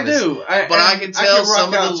be honest. I do. But I can tell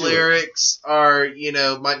some of the lyrics are,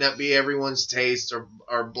 might not be everyone's taste or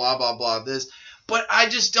blah, blah, blah, this. But I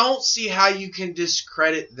just don't see how you can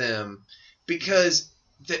discredit them because,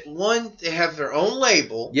 they have their own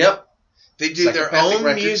label. Yep. They do their own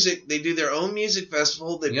music. They do their own music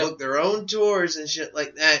festival. They book their own tours and shit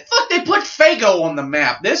like that. Fuck, they put Faygo on the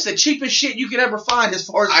map. This is the cheapest shit you could ever find as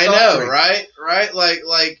far as I know, right? Right?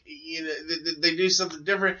 They do something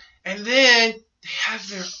different. And then they have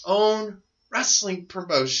their own wrestling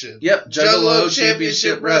promotion. Yep, Juggalo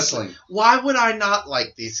Championship Wrestling. Why would I not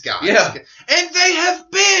like these guys? Yeah. And they have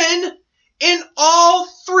been in all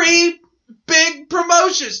 3 big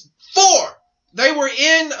promotions. 4. They were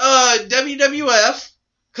in WWF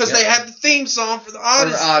because they had the theme song for the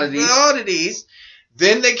oddities.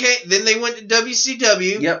 Then they went to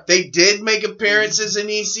WCW. Yep. They did make appearances in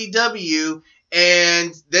ECW,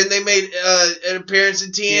 and then they made an appearance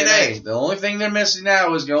in TNA. The only thing they're missing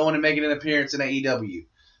now is going and making an appearance in AEW.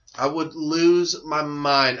 I would lose my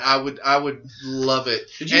mind. I would love it.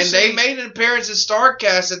 They made an appearance in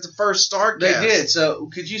StarCast at the first StarCast. They did. So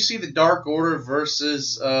could you see the Dark Order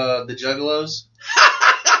versus the Juggalos?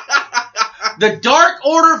 The Dark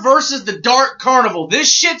Order versus the Dark Carnival.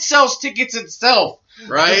 This shit sells tickets itself.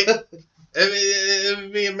 Right? it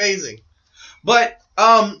would be amazing. But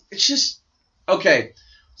it's just okay.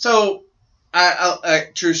 So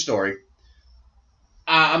true story.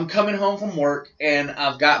 I'm coming home from work, and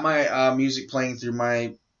I've got my music playing through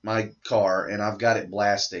my car, and I've got it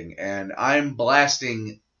blasting, and I'm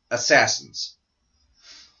blasting Assassins.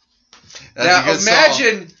 Now,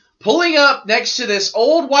 imagine pulling up next to this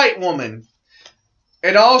old white woman,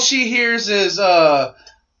 and all she hears is talking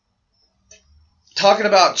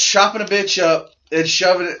about chopping a bitch up and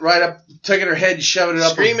shoving it right up, taking her head and shoving it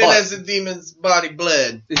up her butt. Screaming as the demon's body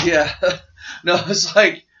bled. Yeah. No, it's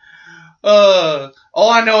like...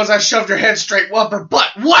 all I know is I shoved her head straight up her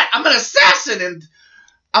butt. What? I'm an assassin! And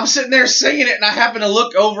I'm sitting there singing it, and I happen to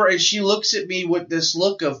look over, and she looks at me with this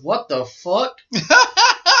look of, what the fuck?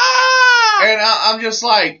 And I'm just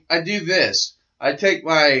like, I do this. I take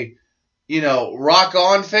my, rock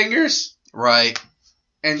on fingers. Right.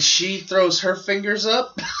 And she throws her fingers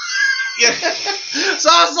up. Yeah. So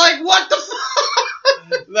I was like, what the fuck?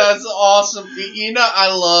 That's awesome. I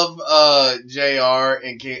love JR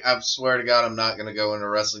and King. I swear to God, I'm not going to go into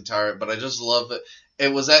wrestling tyrant, but I just love it.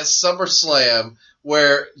 It was at SummerSlam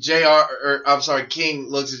where King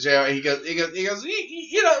looks at JR and he goes,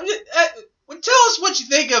 tell us what you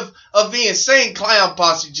think of the Insane Clown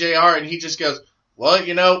Posse, JR. And he just goes, well, I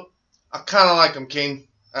kind of like him, King.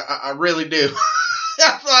 I really do.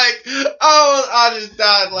 I'm like, I just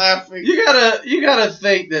died laughing. You gotta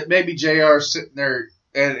think that maybe JR's sitting there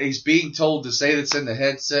and he's being told to say that's in the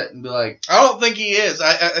headset and be like, I don't think he is.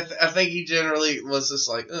 I think he generally was just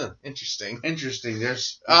like, interesting. Interesting.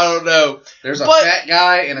 I don't know. There's a fat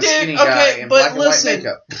guy and a skinny guy in black and white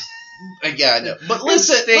makeup. Yeah, I know. But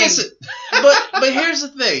listen. But here's the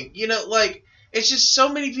thing. It's just so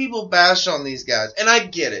many people bash on these guys. And I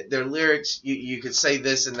get it. Their lyrics, you could say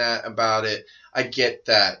this and that about it. I get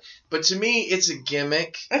that. But to me, it's a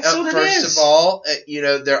gimmick. That's what it is. First of all,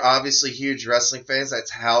 they're obviously huge wrestling fans. That's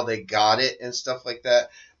how they got it and stuff like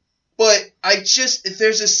that. But if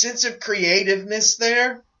there's a sense of creativeness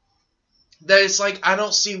there, that it's like, I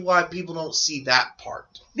don't see why people don't see that part.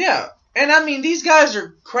 Yeah. And I mean, these guys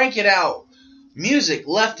are cranking out music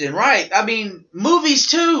left and right. I mean, movies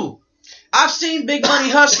too. I've seen Big Money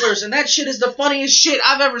Hustlers, and that shit is the funniest shit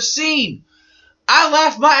I've ever seen. I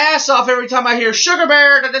laugh my ass off every time I hear Sugar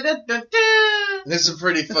Bear. It's a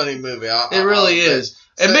pretty funny movie. It really is.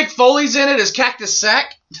 And Mick Foley's in it as Cactus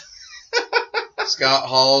Sack. Scott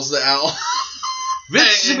Hall's the owl.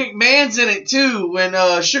 Vince McMahon's in it too. When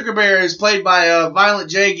Sugar Bear is played by Violent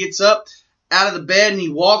J, gets up out of the bed and he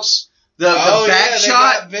walks. The back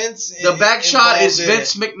shot. The back shot is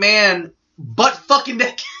Vince McMahon butt fucking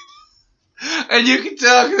naked. And you can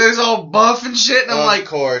tell because he's all buff and shit. And I'm like, of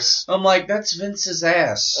course. I'm like, that's Vince's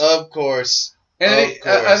ass. Of course. And Of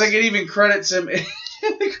course. I think it even credits him in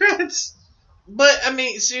the credits. But I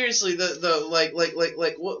mean, seriously,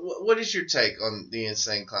 what is your take on the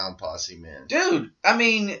Insane Clown Posse, man? Dude, I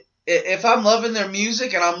mean, if I'm loving their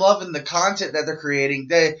music and I'm loving the content that they're creating,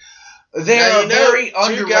 they are very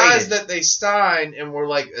underrated. 2 guys that they signed and were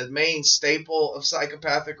like a main staple of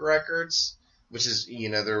Psychopathic Records, which is,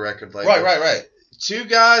 their record label. Right. 2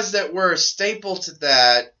 guys that were a staple to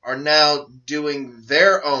that are now doing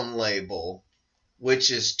their own label,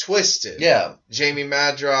 which is Twisted. Yeah. Jamie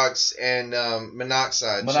Madrox and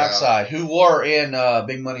Monoxide, who were in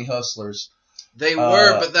Big Money Hustlers. They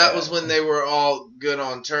were, but that was when they were all good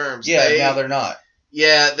on terms. Yeah, now they're not.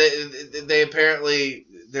 Yeah, they apparently,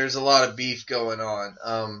 there's a lot of beef going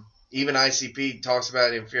on. Even ICP talks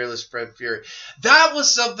about it in Fearless Fred Fury. That was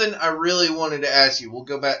something I really wanted to ask you. We'll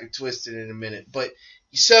go back to Twisted in a minute. But,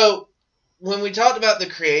 so, when we talked about the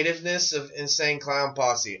creativeness of Insane Clown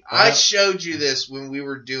Posse, I showed you this when we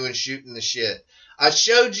were doing Shooting the Shit. I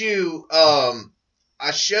showed you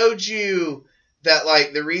that,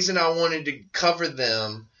 like, the reason I wanted to cover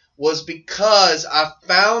them was because I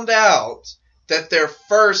found out that their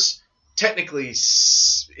first, technically,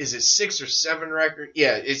 is it 6 or 7 records?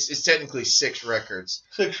 Yeah, it's technically 6 records.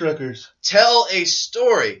 6 records. Tell a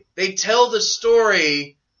story. They tell the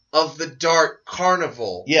story of the Dark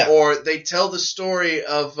Carnival. Yeah. Or they tell the story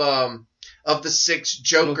of the 6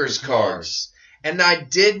 Joker's cards. And I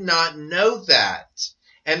did not know that.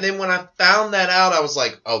 And then when I found that out, I was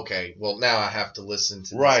like, okay, well, now I have to listen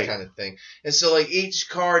to this kind of thing. And so, like, each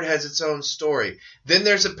card has its own story. Then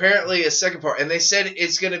there's apparently a second part. And they said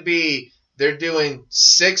it's going to be, they're doing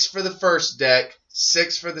 6 for the first deck,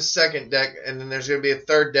 6 for the second deck, and then there's going to be a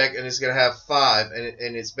third deck, and it's going to have 5.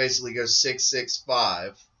 And it's basically goes 6, 6,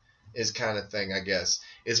 5 is kind of thing, I guess.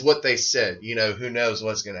 Is what they said. Who knows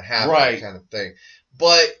what's going to happen kind of thing.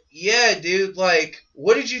 But, yeah, dude, like,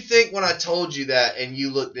 what did you think when I told you that and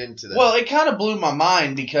you looked into that? Well, it kind of blew my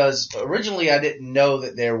mind because originally I didn't know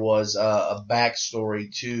that there was a backstory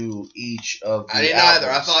to each of the I didn't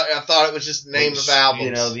albums. either. I thought it was just the name of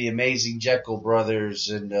albums. The Amazing Jekyll Brothers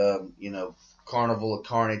and, Carnival of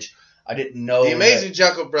Carnage. I didn't know The Amazing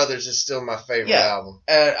Jekyll Brothers is still my favorite album.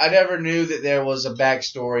 I never knew that there was a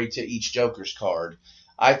backstory to each Joker's card.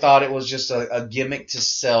 I thought it was just a gimmick to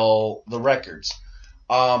sell the records.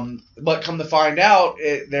 But come to find out,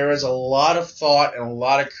 there is a lot of thought and a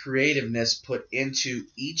lot of creativeness put into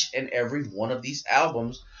each and every one of these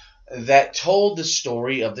albums that told the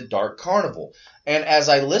story of the Dark Carnival. And as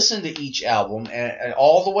I listened to each album and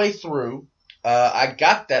all the way through, I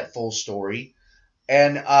got that full story.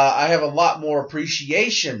 And I have a lot more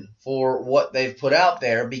appreciation for what they've put out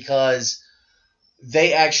there because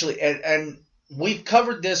they actually and we've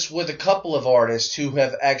covered this with a couple of artists who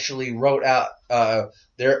have actually wrote out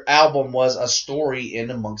their album was a story in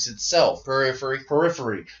amongst itself.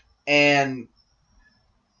 Periphery. And,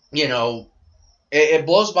 it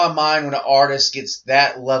blows my mind when an artist gets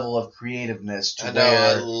that level of creativeness.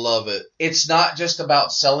 I love it. It's not just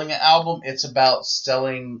about selling an album, it's about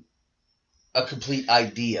selling a complete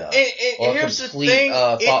idea. And here's the thing,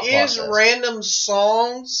 it is random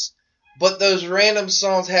songs. But those random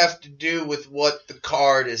songs have to do with what the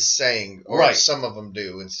card is saying. Or some of them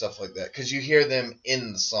do and stuff like that. Because you hear them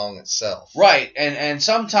in the song itself. Right. And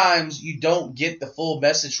sometimes you don't get the full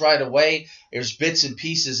message right away. There's bits and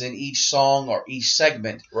pieces in each song or each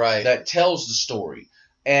segment that tells the story.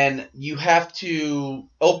 And you have to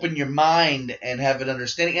open your mind and have an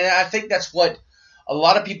understanding. And I think that's what a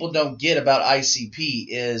lot of people don't get about ICP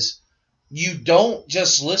is you don't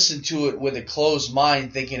just listen to it with a closed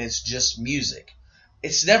mind thinking it's just music.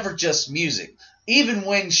 It's never just music. Even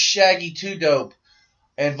when Shaggy 2 Dope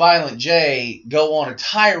and Violent J go on a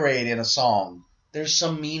tirade in a song, there's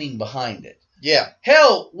some meaning behind it. Yeah.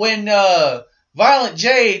 Hell, when Violent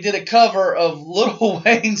J did a cover of Lil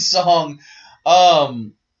Wayne's song,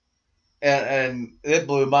 and it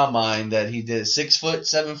blew my mind that he did 6 foot,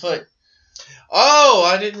 7 foot. Oh,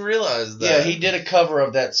 I didn't realize that. Yeah, he did a cover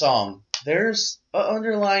of that song. There's an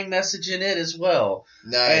underlying message in it as well.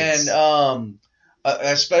 Nice. And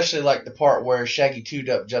especially like the part where Shaggy 2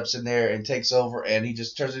 Dope jumps in there and takes over and he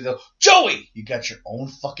just turns to go, Joey, you got your own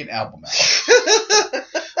fucking album out.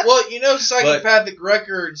 Well, Psychopathic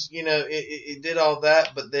Records, it did all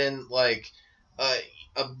that, but then like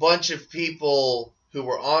a bunch of people who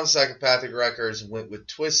were on Psychopathic Records went with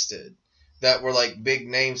Twisted. That were like big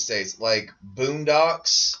namestays, like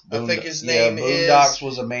Boondocks, I think his name is. Boondocks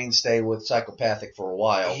was a mainstay with Psychopathic for a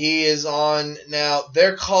while. He is on now.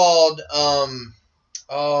 They're called,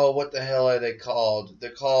 what the hell are they called? They're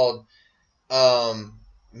called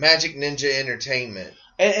Magic Ninja Entertainment.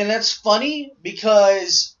 And that's funny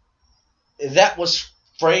because that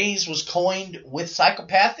phrase was coined with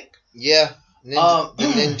Psychopathic. Yeah. The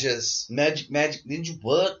ninjas. Magic Ninja,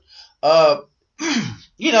 what? And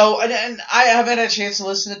I haven't had a chance to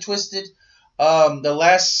listen to Twisted. The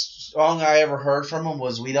last song I ever heard from him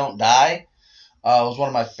was We Don't Die. It was one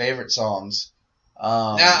of my favorite songs.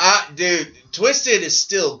 Dude, Twisted is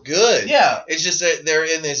still good. Yeah. It's just that they're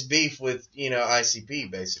in this beef with,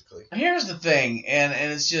 ICP, basically. Here's the thing,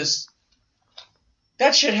 and it's just,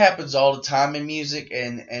 that shit happens all the time in music,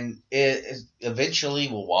 and it eventually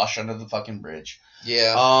will wash under the fucking bridge.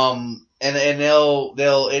 Yeah. And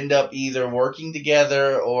they'll end up either working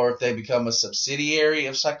together, or if they become a subsidiary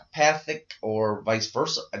of Psychopathic, or vice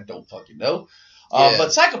versa. I don't fucking know. Yeah.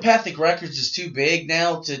 But Psychopathic Records is too big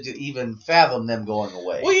now to even fathom them going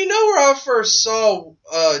away. Well, you know where I first saw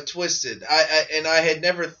Twisted? I had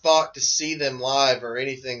never thought to see them live or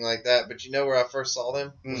anything like that, but you know where I first saw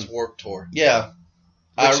them? It was Warped Tour. Yeah.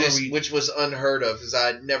 Which was unheard of, because I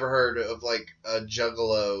had never heard of, like, a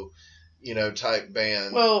Juggalo, type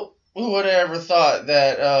band. Well, who would have ever thought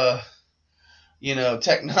that,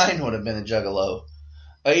 Tech Nine would have been a Juggalo?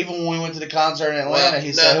 Even when we went to the concert in Atlanta,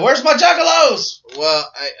 he said, "Where's my Juggalos?" Well,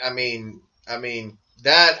 I mean,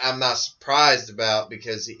 that I'm not surprised about,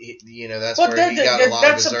 because that's where he got a lot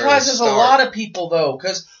of his early surprises start. a lot of people, though,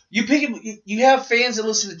 because you have fans that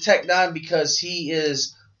listen to Tech Nine because he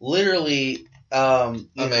is literally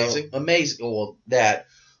amazing. Amazing. Well, that,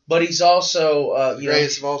 but he's also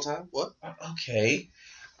greatest of all time. What? Okay.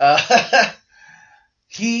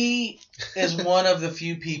 He is one of the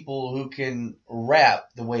few people who can rap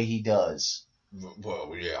the way he does.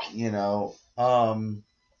 Well, yeah. Twista.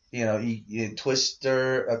 Yeah,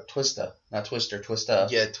 Twista.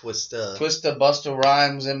 Twista, Busta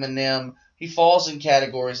Rhymes, Eminem. He falls in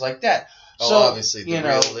categories like that. Oh, so, obviously, the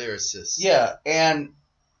real lyricist. Yeah, and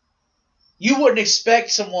you wouldn't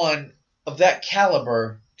expect someone of that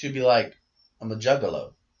caliber to be like, I'm a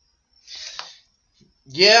Juggalo.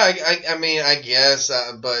 Yeah, I mean, I guess,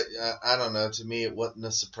 but I don't know. To me, it wasn't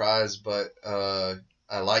a surprise, but I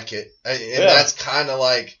like it. That's kind of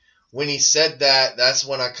like, when he said that, that's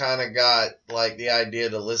when I kind of got, like, the idea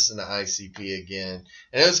to listen to ICP again.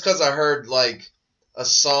 And it was because I heard, like, a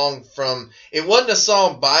song from, it wasn't a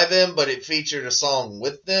song by them, but it featured a song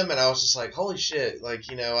with them, and I was just like, holy shit, like,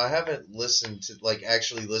 I haven't listened to, like,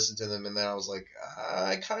 actually listened to them, and then I was like,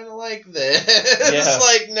 I kind of like this. Yeah. It's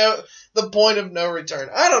like, the point of no return.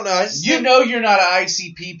 I don't know. You're not an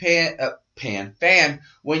ICP fan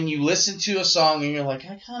when you listen to a song and you're like,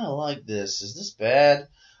 I kind of like this. Is this bad?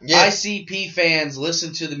 Yeah. ICP fans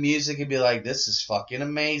listen to the music and be like, this is fucking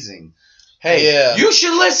amazing. Hey, yeah. You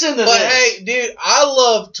should listen to this. But hey, dude, I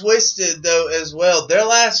love Twisted, though, as well. Their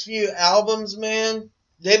last few albums, man,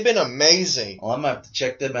 they've been amazing. Well, I'm going to have to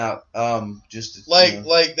check them out.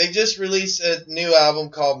 Like they just released a new album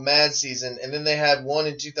called Mad Season, and then they had one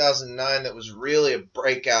in 2009 that was really a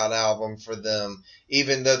breakout album for them,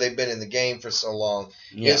 even though they've been in the game for so long.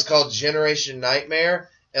 Yeah. It was called Generation Nightmare,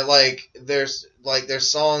 and their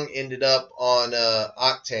song ended up on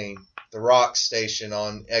Octane, the rock station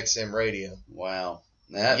on XM radio. Wow.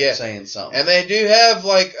 That's saying something. And they do have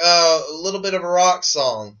a little bit of a rock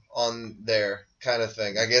song on there, kind of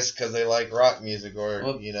thing. I guess because they like rock music, or I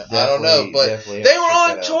don't know. But they were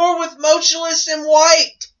on tour with Motionless in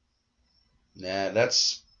White. Nah,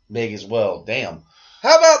 that's big as well. Damn.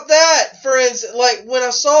 How about that? For instance, when I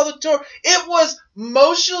saw the tour, it was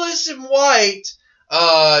Motionless in White.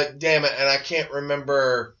 Damn it, and I can't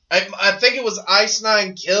remember. I think it was Ice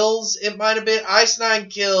Nine Kills. It might have been Ice Nine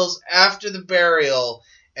Kills, After the Burial,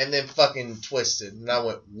 and then fucking Twisted. And I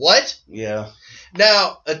went, what? Yeah.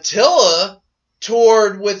 Now, Attila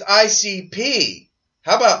toured with ICP.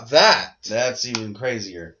 How about that? That's even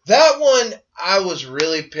crazier. That one, I was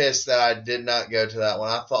really pissed that I did not go to that one.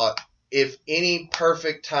 I thought, if any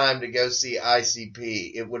perfect time to go see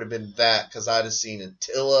ICP, it would have been that, because I'd have seen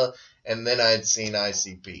Attila, and then I'd seen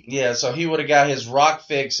ICP. Yeah, so he would have got his rock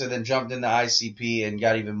fix and then jumped into ICP and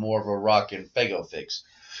got even more of a rock and Fago fix.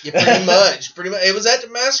 Yeah, pretty much. It was at the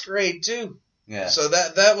Masquerade, too. Yeah. So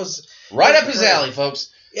that was... Right up his alley,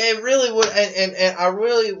 folks. Yeah, it really would. And I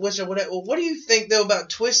really wish I would have... Well, what do you think, though, about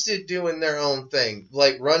Twisted doing their own thing?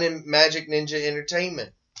 Like running Magic Ninja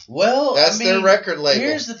Entertainment? Well, that's their record label.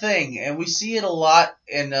 Here's the thing, and we see it a lot.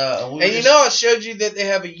 I showed you that they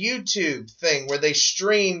have a YouTube thing where they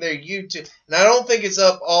stream their YouTube, and I don't think it's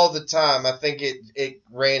up all the time. I think it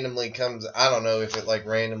randomly comes. I don't know if it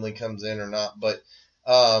randomly comes in or not, but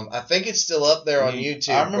I think it's still up there on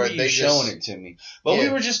YouTube. I remember you showing it to me. But we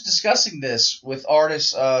were just discussing this with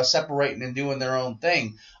artists separating and doing their own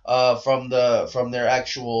thing from their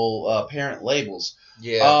actual parent labels.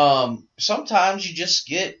 Yeah. Sometimes you just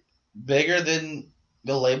get bigger than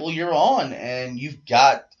the label you're on, and you've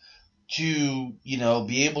got to,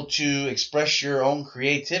 be able to express your own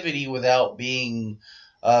creativity without being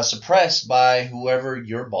suppressed by whoever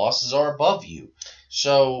your bosses are above you.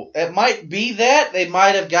 So it might be that they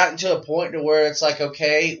might have gotten to a point to where it's like,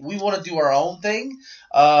 okay, we want to do our own thing.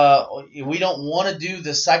 We don't want to do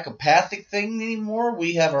the psychopathic thing anymore.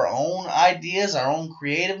 We have our own ideas, our own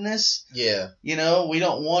creativeness. Yeah. We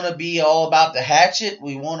don't want to be all about the hatchet.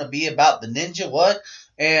 We want to be about the ninja what?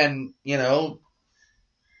 And,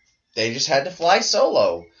 they just had to fly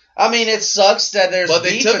solo. I mean, it sucks that there's. But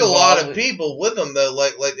they beef took a lot involved of people with them, though.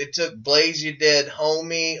 Like they took Blaze Your Dead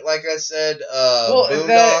Homie, like I said. Well,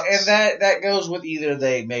 Boondocks. that goes with either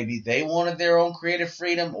they wanted their own creative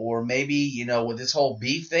freedom, or maybe with this whole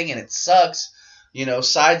beef thing, and it sucks.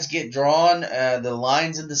 Sides get drawn, the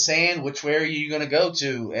lines in the sand. Which way are you going to go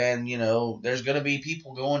to? And there's going to be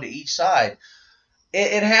people going to each side.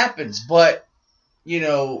 It happens, but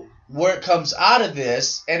where it comes out of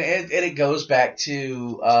this, and it goes back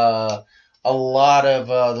to a lot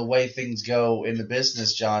of the way things go in the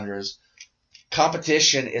business genres.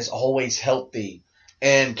 Competition is always healthy,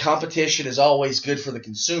 and competition is always good for the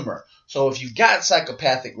consumer. So if you've got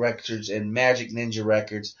Psychopathic Records and Magic Ninja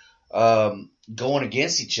Records going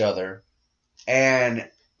against each other, and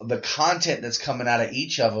the content that's coming out of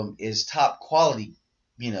each of them is top quality,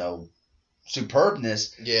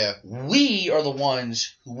 superbness, yeah, we are the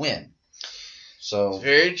ones who win. So it's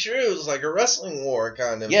very true. It's like a wrestling war,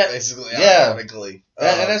 kind of, basically, yeah. ironically.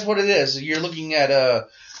 And that's what it is. You're looking at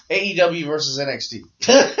AEW versus NXT.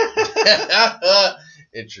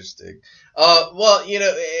 Interesting. Well,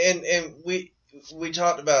 and we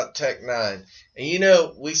talked about Tech 9,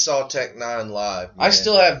 and we saw Tech 9 live. Man. I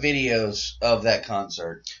still have videos of that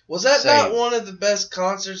concert. Was that not one of the best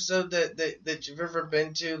concerts though that you've ever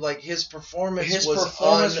been to? Like his performance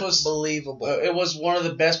was unbelievable. It was one of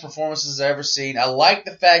the best performances I've ever seen. I like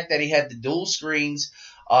the fact that he had the dual screens,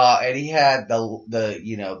 and he had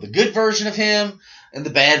the good version of him and the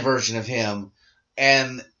bad version of him.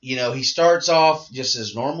 And, he starts off just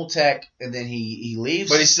as normal Tech, and then he leaves.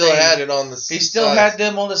 But he still had it on the sides. He still had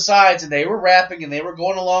them on the sides, and they were rapping, and they were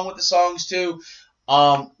going along with the songs, too.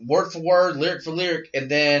 Word for word, lyric for lyric. And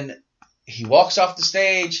then he walks off the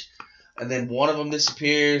stage, and then one of them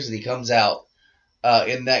disappears, and he comes out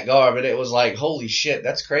in that garb. And it was like, holy shit,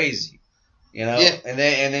 that's crazy. Yeah. And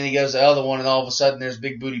then he goes to the other one, and all of a sudden there's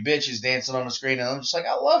big booty bitches dancing on the screen, and I'm just like,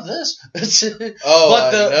 I love this.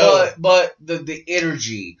 But the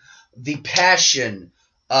energy, the passion,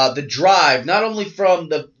 the drive, not only from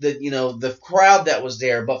the crowd that was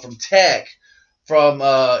there, but from Tech, from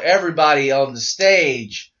everybody on the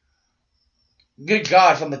stage. Good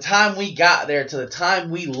God, from the time we got there to the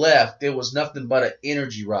time we left, it was nothing but an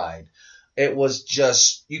energy ride. It was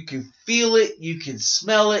just, you can feel it, you can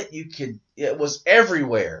smell it, it was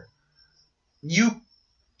everywhere. You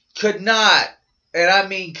could not, and I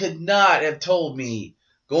mean could not have told me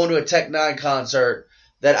going to a Tech 9 concert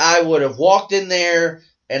that I would have walked in there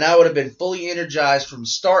and I would have been fully energized from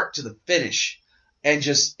start to the finish and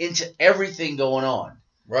just into everything going on.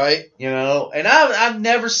 Right. And I've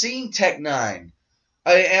never seen Tech 9.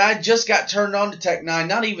 And I just got turned on to Tech 9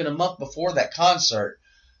 not even a month before that concert.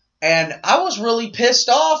 And I was really pissed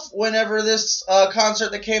off whenever this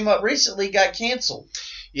concert that came up recently got canceled.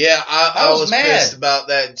 Yeah, I was mad. Pissed about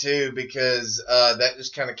that too because that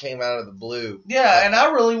just kind of came out of the blue. Yeah, and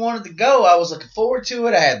I really wanted to go. I was looking forward to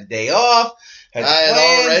it. I had the day off. I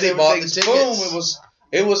had already bought the tickets. Boom,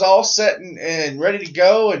 it was all set and ready to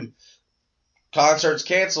go, and concert's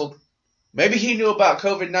canceled. Maybe he knew about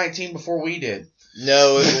COVID-19 before we did.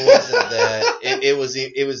 No, it wasn't that. It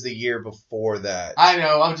was the year before that. I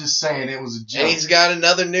know. I'm just saying it was a joke. And he's got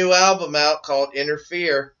another new album out called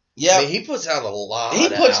Interfere. Yeah, I mean, he puts out a lot. He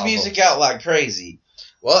puts music out like crazy.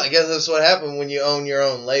 Well, I guess that's what happened when you own your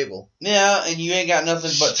own label. Yeah, and you ain't got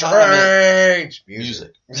nothing but strange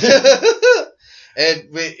music.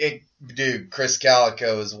 And dude, Chris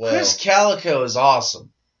Calico as well. Chris Calico is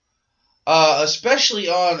awesome. Especially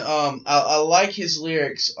on I like his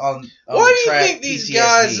lyrics on why the do you think PTSD. these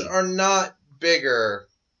guys are not bigger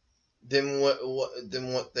than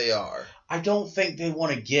what they are? I don't think they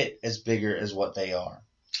want to get as bigger as what they are.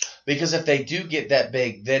 Because if they do get that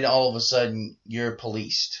big, then all of a sudden you're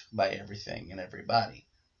policed by everything and everybody.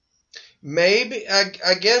 Maybe,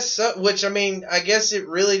 I guess so, which, I mean, I guess it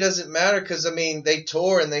really doesn't matter because, I mean, they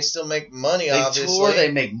tour and they still make money, They obviously. tour,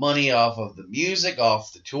 they make money off of the music,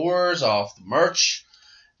 off the tours, off the merch.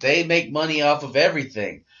 They make money off of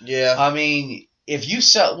everything. Yeah. I mean, if you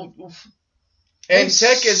sell... And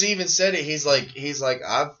Tech has even said it. He's like,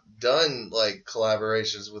 I've done, like,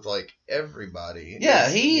 collaborations with, like, everybody.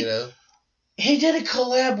 Yeah, you know, he did a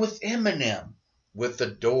collab with Eminem. with the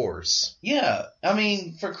Doors. Yeah, I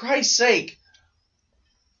mean, for Christ's sake,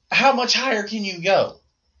 how much higher can you go?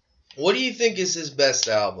 What do you think is his best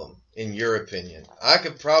album, in your opinion? I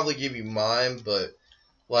could probably give you mine, but,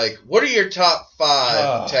 like, what are your top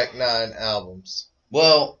 5 Tech 9 albums?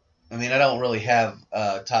 Well, I mean, I don't really have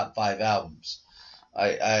top 5 albums.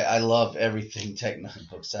 I love everything Tech 9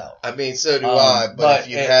 puts out. I mean, so do I, but if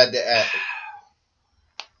you had to add...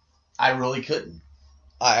 I really couldn't.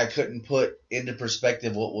 I couldn't put into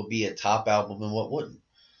perspective what would be a top album and what wouldn't.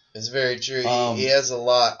 It's very true. He has a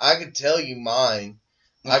lot. I could tell you mine.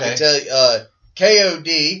 Okay. I could tell you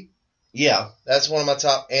KOD. Yeah. That's one of my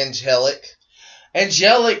top. Angelic.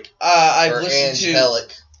 I've listened Angelic.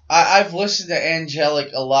 to. I've listened to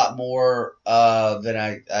Angelic a lot more than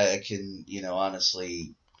I can,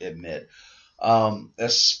 honestly admit.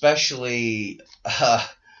 Especially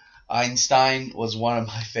Einstein was one of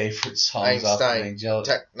my favorite songs off of Angelic.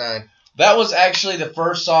 Tech 9. That was actually the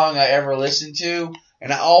first song I ever listened to,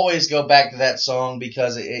 and I always go back to that song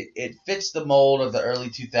because it fits the mold of the early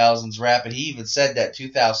 2000s rap, and he even said that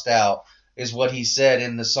 2000 style is what he said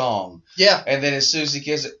in the song. Yeah. And then as soon as he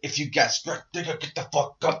gives it, if you got spec, nigga, get the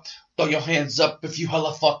fuck up. Throw your hands up if you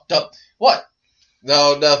hella fucked up. What?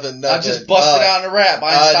 No, nothing. I just busted out in a rap.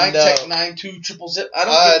 Einstein, Tech 9, 2, triple zip.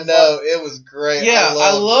 I know. It was great. Yeah,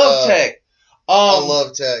 I love Tech. I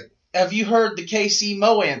love Tech. Have you heard the KC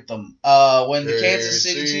Mo anthem? When the Kansas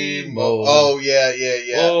City Mo. Oh, yeah.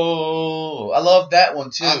 Oh, I love that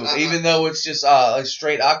one, too. Even though it's just a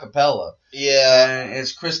straight acapella. Yeah. And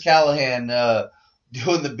it's Chris Callahan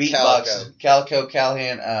doing the beatbox. Calico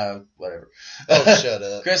Callahan, whatever. Oh, shut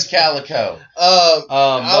up. Chris Calico.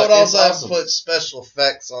 I would also have awesome. put special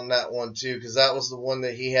effects on that one too, because that was the one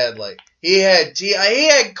that he had. Like he had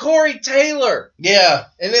Corey Taylor. Yeah,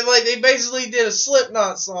 and then like they basically did a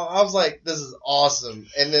Slipknot song. I was like, this is awesome.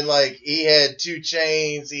 And then like he had 2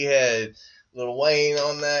 Chainz, he had Lil Wayne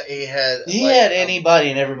on that. He had anybody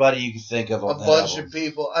and everybody you could think of on that bunch album. of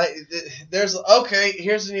people.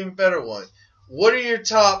 Here's an even better one. What are your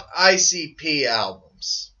top ICP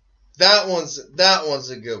albums? That one's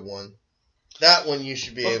a good one. That one you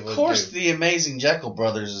should be able to do. Of course, the Amazing Jekyll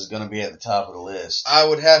Brothers is going to be at the top of the list. I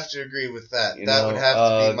would have to agree with that. Would have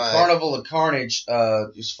to be my... Carnival of Carnage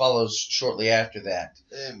just follows shortly after that.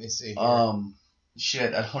 Let me see here.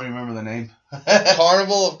 Shit, I don't remember the name.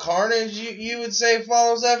 Carnival of Carnage, you would say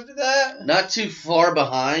follows after that? Not too far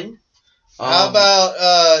behind. How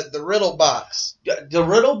about the Riddle Box? The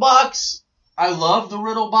Riddle Box, I love the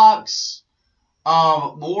Riddle Box.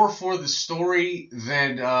 More for the story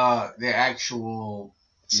than the actual...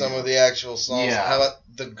 Some of the actual songs. Yeah. How about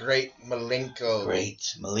the Great Malenko? Great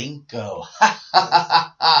Malenko.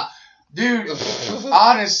 Dude,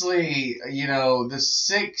 honestly, the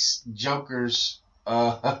 6 Jokers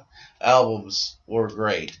albums were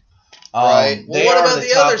great. Right. Well, what about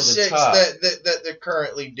the other 6 top. that they're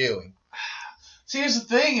currently doing? See, here's the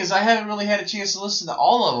thing, is I haven't really had a chance to listen to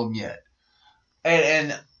all of them yet.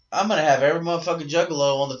 And I'm going to have every motherfucking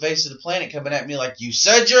juggalo on the face of the planet coming at me like, you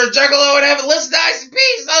said you're a juggalo and haven't listened to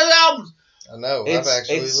ICP's other albums. I know. I've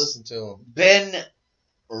actually listened to them. Been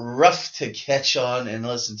rough to catch on and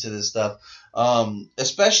listen to this stuff,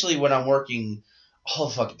 especially when I'm working all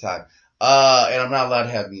the fucking time, and I'm not allowed to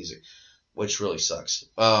have music, which really sucks.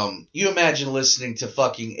 You imagine listening to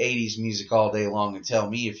fucking 80s music all day long and tell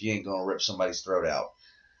me if you ain't gonna rip somebody's throat out.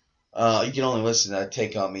 You can only listen to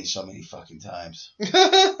Take On Me so many fucking times.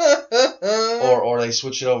 or they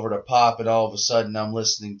switch it over to pop and all of a sudden I'm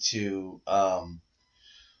listening to,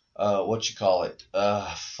 what's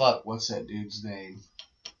that dude's name?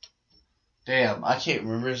 Damn, I can't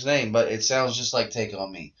remember his name, but it sounds just like Take On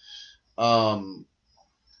Me. Hold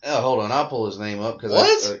on, I'll pull his name up.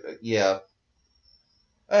 What? Yeah.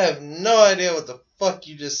 I have no idea what the fuck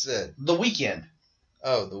you just said. The Weeknd.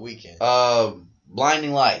 Oh, The Weeknd.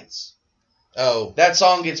 Blinding Lights. Oh. That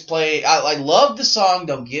song gets played. I love the song,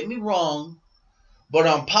 don't get me wrong. But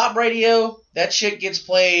on pop radio, that shit gets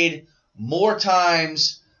played more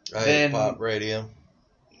times than... pop radio.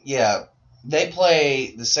 Yeah. They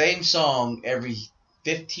play the same song every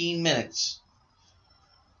 15 minutes.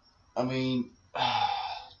 I mean,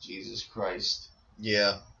 Jesus Christ.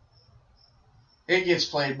 Yeah. It gets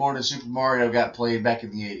played more than Super Mario got played back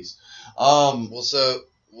in the 80s.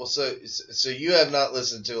 So you have not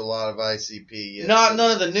listened to a lot of ICP yet. None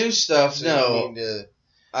of the new stuff, so no. You need to,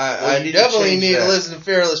 I you definitely need that. to listen to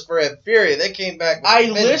Fearless Fred Fury. They came back with I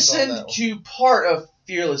a vengeance on that listened one. to part of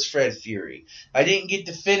Fearless Fred Fury. I didn't get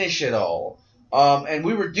to finish it all. And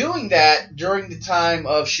we were doing that during the time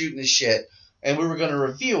of Shooting the Shit, and we were going to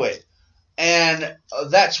review it. And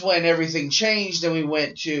that's when everything changed, and we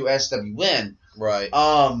went to SWN. Right.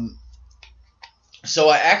 So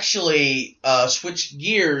I actually switched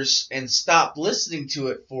gears and stopped listening to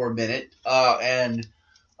it for a minute, and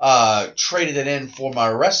traded it in for my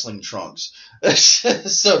wrestling trunks,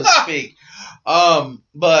 so to speak.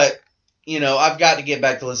 But you know, I've got to get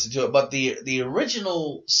back to listen to it. But the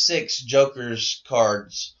original 6 Joker's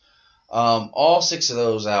cards, all 6 of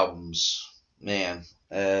those albums, man,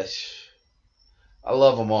 I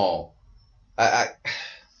love them all. And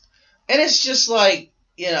it's just like,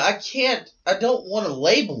 you know, I don't want to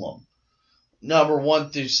label them number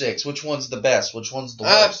 1 through 6. Which one's the best? Which one's the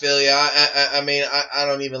worst? I feel you. I mean, I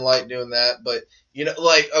don't even like doing that, but you know,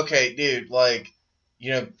 like, okay, dude, like,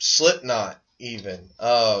 you know, Slipknot even.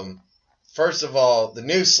 First of all, the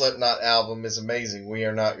new Slipknot album is amazing. We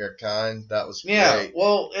Are Not Your Kind. That was great.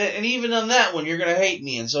 Well, and even on that one, you're gonna hate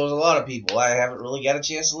me, and so is a lot of people. I haven't really got a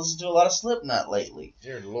chance to listen to a lot of Slipknot lately.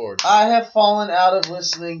 Dear Lord. I have fallen out of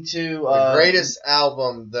listening to The greatest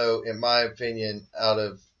album, though, in my opinion, out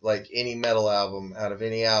of like any metal album, out of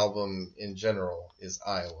any album in general, is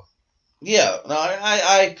Iowa. Yeah, no,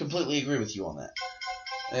 I completely agree with you on that.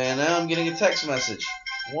 And now I'm getting a text message.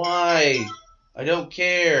 Why? I don't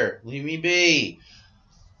care. Leave me be.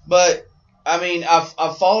 But I mean,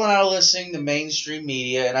 I've fallen out of listening to mainstream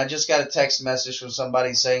media, and I just got a text message from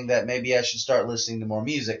somebody saying that maybe I should start listening to more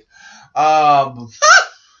music. It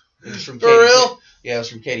was from For real? Yeah, it was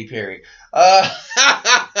from Katy Perry.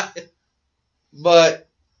 But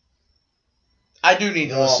I do need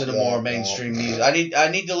to listen to more mainstream music. I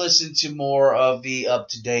need to listen to more of the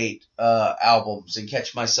up-to-date albums and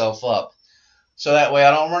catch myself up. So that way I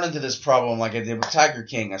don't run into this problem like I did with Tiger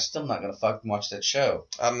King. I'm still not going to fucking watch that show.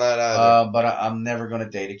 I'm not either. But I'm never going to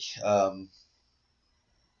date a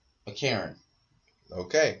Karen.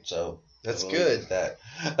 Okay. So that's we'll good. leave it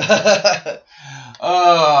at that.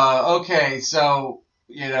 Okay, so,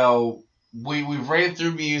 you know, we ran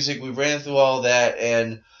through music, we ran through all that,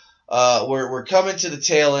 and we're coming to the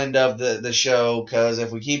tail end of the show, because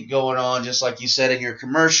if we keep going on, just like you said in your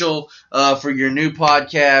commercial for your new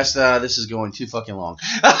podcast, this is going too fucking long.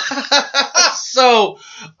 So,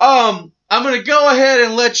 I'm going to go ahead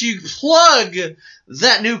and let you plug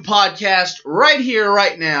that new podcast right here,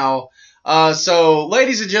 right now. So,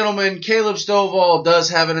 ladies and gentlemen, Caleb Stovall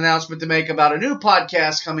does have an announcement to make about a new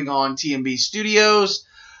podcast coming on TMB Studios.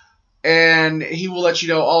 And he will let you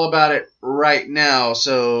know all about it right now.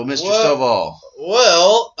 So, Mr. Stovall.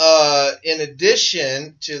 Well, in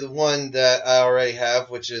addition to the one that I already have,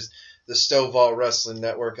 which is the Stovall Wrestling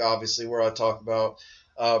Network, obviously, where I talk about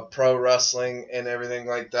pro wrestling and everything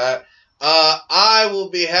like that, I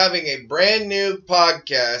will be having a brand new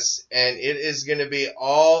podcast, and it is going to be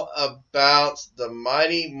all about the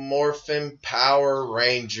Mighty Morphin Power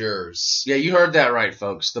Rangers. Yeah, you heard that right,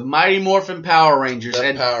 folks. The Mighty Morphin Power Rangers.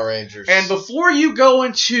 Power Rangers. And before you go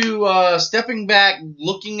into stepping back,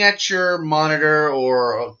 looking at your monitor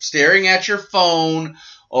or staring at your phone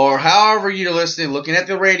or however you're listening, looking at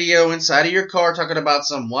the radio inside of your car talking about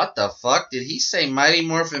some, what the fuck? Did he say Mighty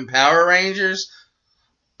Morphin Power Rangers?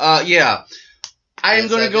 Yeah. I am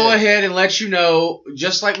going to go ahead and let you know,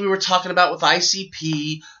 just like we were talking about with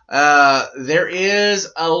ICP, there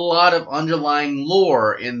is a lot of underlying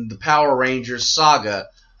lore in the Power Rangers saga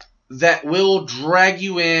that will drag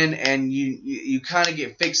you in, and you kind of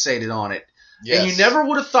get fixated on it. Yes. And you never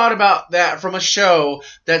would have thought about that from a show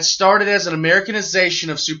that started as an Americanization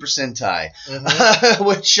of Super Sentai,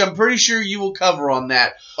 which I'm pretty sure you will cover on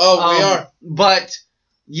that. Oh, we are. But,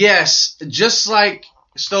 yes, just like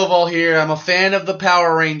Stovall here, I'm a fan of the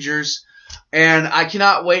Power Rangers, and I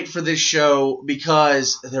cannot wait for this show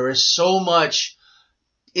because there is so much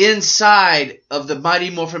inside of the Mighty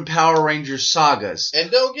Morphin Power Rangers sagas.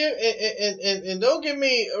 And don't get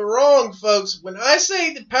me wrong, folks. When I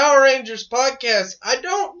say the Power Rangers podcast, I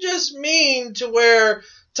don't just mean to where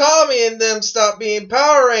Tommy and them stop being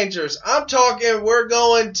Power Rangers. I'm talking we're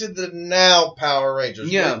going to the now Power Rangers.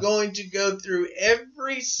 Yeah. We're going to go through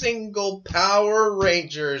every single Power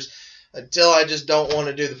Rangers until I just don't want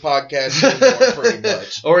to do the podcast anymore, pretty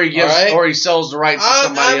much. Or he gives, All right? or he sells the rights to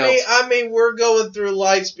somebody else. I mean, we're going through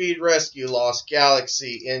Lightspeed Rescue, Lost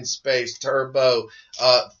Galaxy, In Space, Turbo,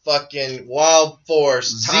 fucking Wild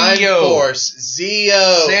Force, Time Force,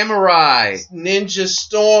 Zeo, Samurai, Ninja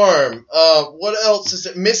Storm. What else is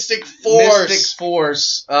it? Mystic Force. Mystic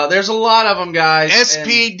Force. There's a lot of them, guys.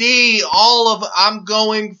 SPD, all of I'm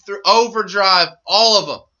going through Overdrive, all of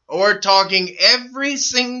them. We're talking every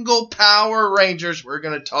single Power Rangers. We're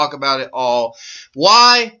going to talk about it all.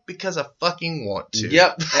 Why? Because I fucking want to.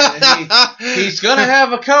 Yep. And he's going to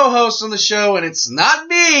have a co-host on the show, and it's not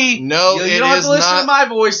me. No, you don't have to listen to my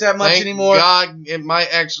voice that much anymore. God, it might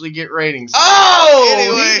actually get ratings. Oh!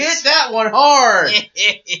 Anyways. He hit that one hard.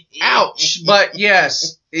 Ouch. But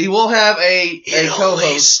yes, he will have a co-host.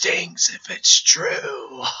 Only stings if it's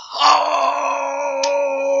true. Oh!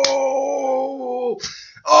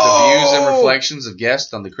 The views and reflections of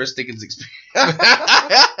guests on the Chris Dickens Experience.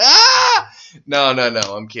 No,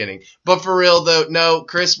 I'm kidding. But for real though, no,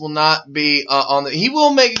 Chris will not be on the. He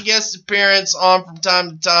will make a guest appearance on from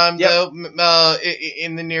time to time though,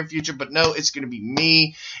 in the near future. But no, it's going to be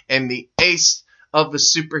me and the ace of the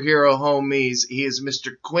superhero homies. He is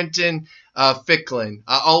Mr. Quentin Ficklin.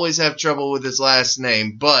 I always have trouble with his last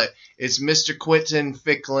name, but it's Mr. Quentin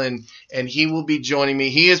Ficklin, and he will be joining me.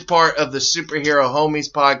 He is part of the Superhero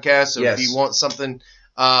Homies podcast, so if you want something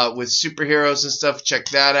with superheroes and stuff, check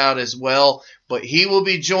that out as well. But he will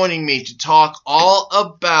be joining me to talk all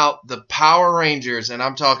about the Power Rangers, and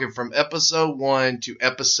I'm talking from episode 1 to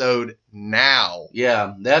episode now.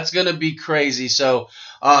 Yeah, that's going to be crazy. So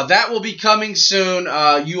that will be coming soon.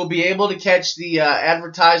 You will be able to catch the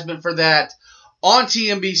advertisement for that on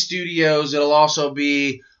TMB Studios. It'll also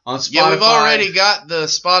be on Spotify. Yeah, we've already got the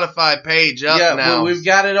Spotify page up now. We've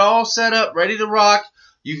got it all set up, ready to rock.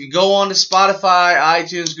 You can go on to Spotify,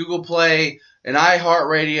 iTunes, Google Play, and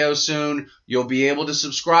iHeartRadio soon. You'll be able to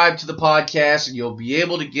subscribe to the podcast, and you'll be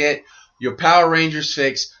able to get your Power Rangers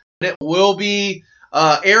fix. It will be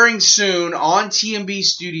airing soon on TMB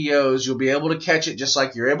Studios. You'll be able to catch it just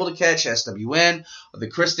like you're able to catch SWN, the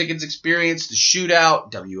Chris Dickens Experience, the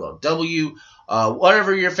Shootout, WLW,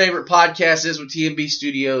 whatever your favorite podcast is with TMB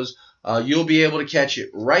Studios. You'll be able to catch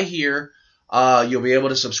it right here. You'll be able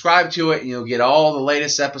to subscribe to it, and you'll get all the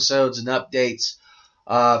latest episodes and updates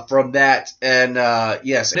from that. And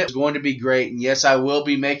yes, it's going to be great. And yes, I will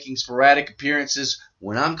be making sporadic appearances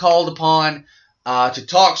when I'm called upon to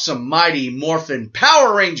talk some mighty morphin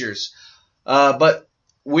Power Rangers. But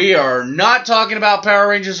we are not talking about Power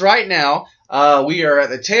Rangers right now. We are at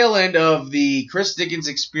the tail end of the Chris Dickens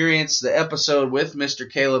Experience, the episode with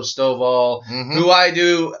Mr. Caleb Stovall, who I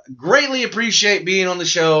do greatly appreciate being on the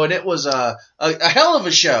show, and it was a hell of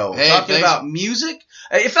a show. Hey, talking about music.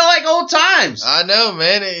 It felt like old times. I know,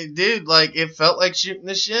 man. It felt like shooting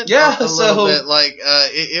the shit. Yeah, a little bit.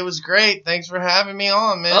 It was great. Thanks for having me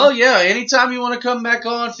on, man. Oh, yeah. Anytime you want to come back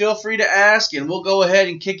on, feel free to ask, and we'll go ahead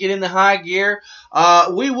and kick it into high gear.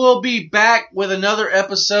 We will be back with another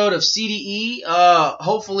episode of CDE,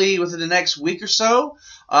 hopefully within the next week or so.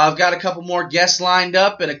 I've got a couple more guests lined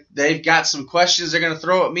up, and they've got some questions they're going to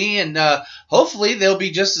throw at me, and hopefully they'll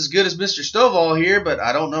be just as good as Mr. Stovall here, but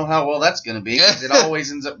I don't know how well that's going to be, because it always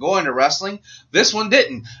ends up going to wrestling. This one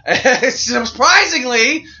didn't.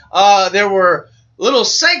 Surprisingly, there were little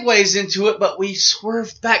segues into it, but we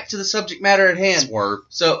swerved back to the subject matter at hand.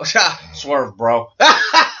 So, swerve, bro. God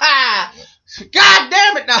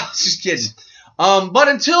damn it! No, just kidding. But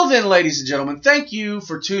until then, ladies and gentlemen, thank you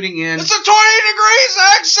for tuning in. It's a 20 degrees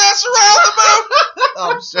access around the moon.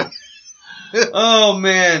 I'm sorry. Oh,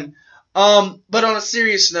 man. But on a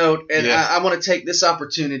serious note, and I want to take this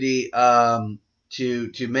opportunity to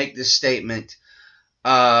make this statement.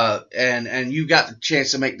 And you got the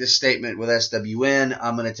chance to make this statement with SWN.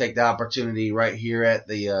 I'm going to take the opportunity right here at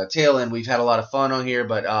the tail end. We've had a lot of fun on here,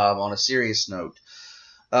 but on a serious note.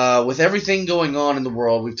 With everything going on in the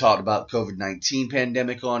world, we've talked about COVID-19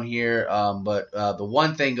 pandemic on here, but the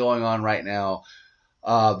one thing going on right now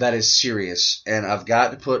that is serious, and I've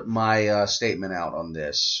got to put my statement out on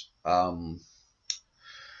this.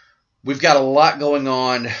 We've got a lot going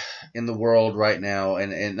on in the world right now,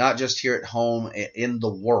 and not just here at home, in the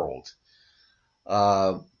world,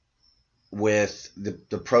 with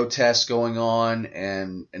the protests going on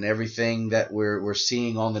and everything that we're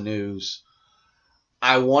seeing on the news.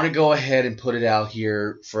 I want to go ahead and put it out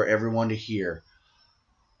here for everyone to hear.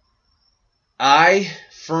 I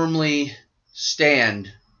firmly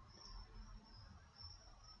stand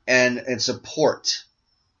and support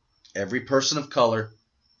every person of color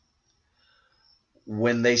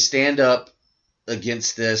when they stand up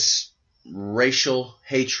against this racial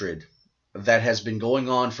hatred that has been going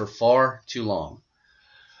on for far too long.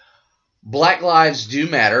 Black lives do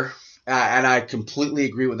matter, and I completely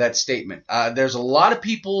agree with that statement. There's a lot of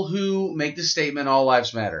people who make the statement all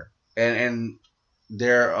lives matter, and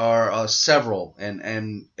there are several,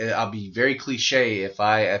 and I'll be very cliche if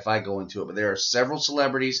I go into it, but there are several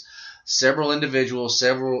celebrities, several individuals,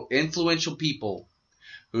 several influential people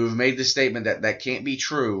who have made the statement that can't be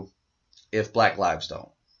true if black lives don't.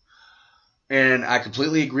 And I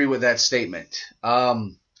completely agree with that statement.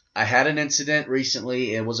 I had an incident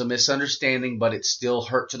recently. It was a misunderstanding, but it still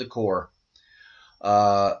hurt to the core.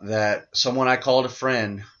 That someone I called a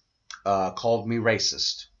friend called me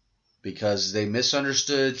racist because they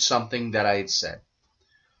misunderstood something that I had said.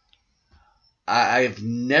 I've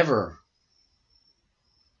never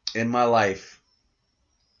in my life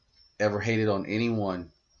ever hated on anyone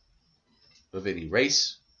of any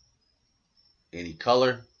race, any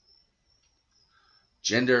color,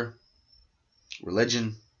 gender,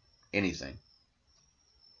 religion, anything.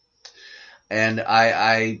 And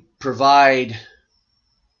I provide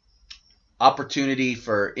opportunity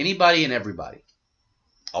for anybody and everybody.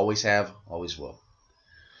 Always have, always will.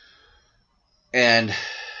 And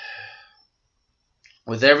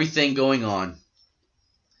with everything going on,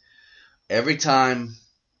 every time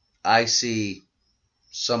I see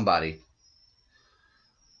somebody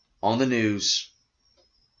on the news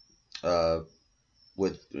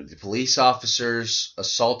with the police officers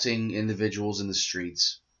assaulting individuals in the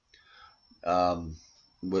streets,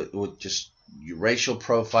 with just racial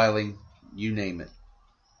profiling, you name it,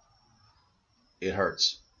 it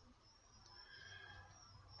hurts.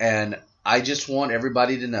 And I just want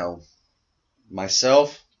everybody to know,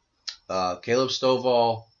 myself, Caleb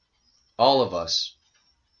Stovall, all of us,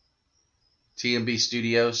 TMB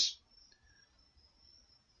Studios,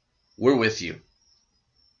 we're with you.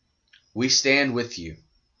 We stand with you.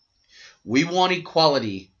 We want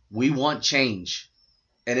equality. We want change.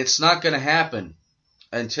 And it's not going to happen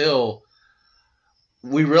until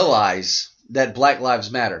we realize that black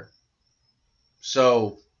lives matter.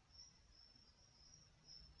 So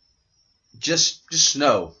just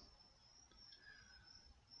know,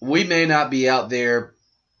 we may not be out there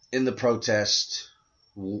in the protest.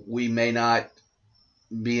 We may not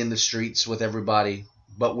be in the streets with everybody,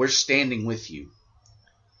 but we're standing with you.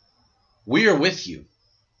 We are with you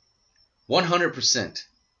 100%.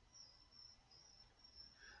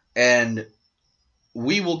 And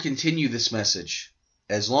we will continue this message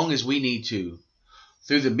as long as we need to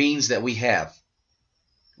through the means that we have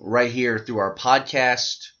right here, through our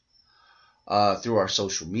podcast, through our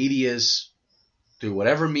social medias, through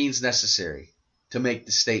whatever means necessary to make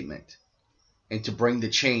the statement and to bring the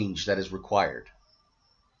change that is required.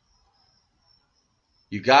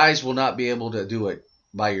 You guys will not be able to do it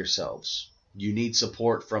by yourselves. You need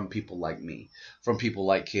support from people like me, from people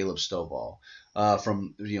like Caleb Stovall,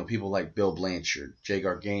 from people like Bill Blanchard, Jay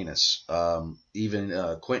Garganis,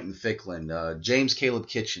 even Quentin Ficklin, James Caleb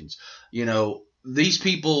Kitchens. These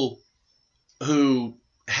people who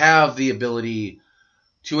have the ability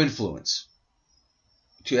to influence,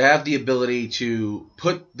 to have the ability to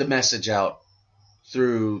put the message out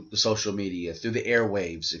through the social media, through the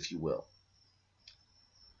airwaves, if you will.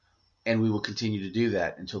 And we will continue to do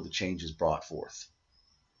that until the change is brought forth.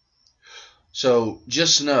 So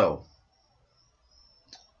just know,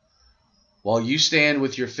 while you stand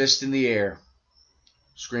with your fist in the air,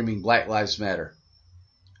 screaming Black Lives Matter,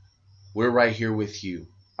 we're right here with you,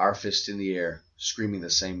 our fist in the air, screaming the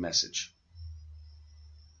same message.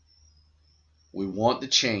 We want the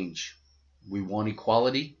change. We want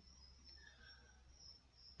equality.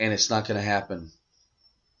 And it's not going to happen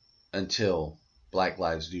until Black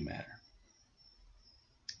lives do matter.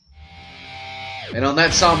 And on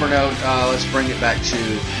that somber note, let's bring it back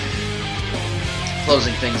to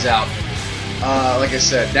closing things out. Like I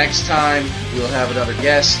said, next time we'll have another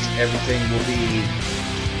guest. Everything will be,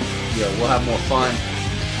 we'll have more fun.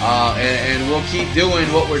 And we'll keep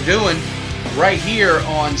doing what we're doing right here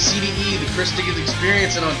on CDE, the Chris Dickens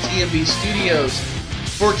Experience, and on TMB Studios.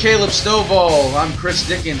 For Caleb Stovall, I'm Chris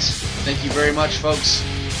Dickens. Thank you very much, folks.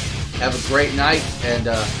 Have a great night, and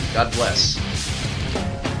God bless.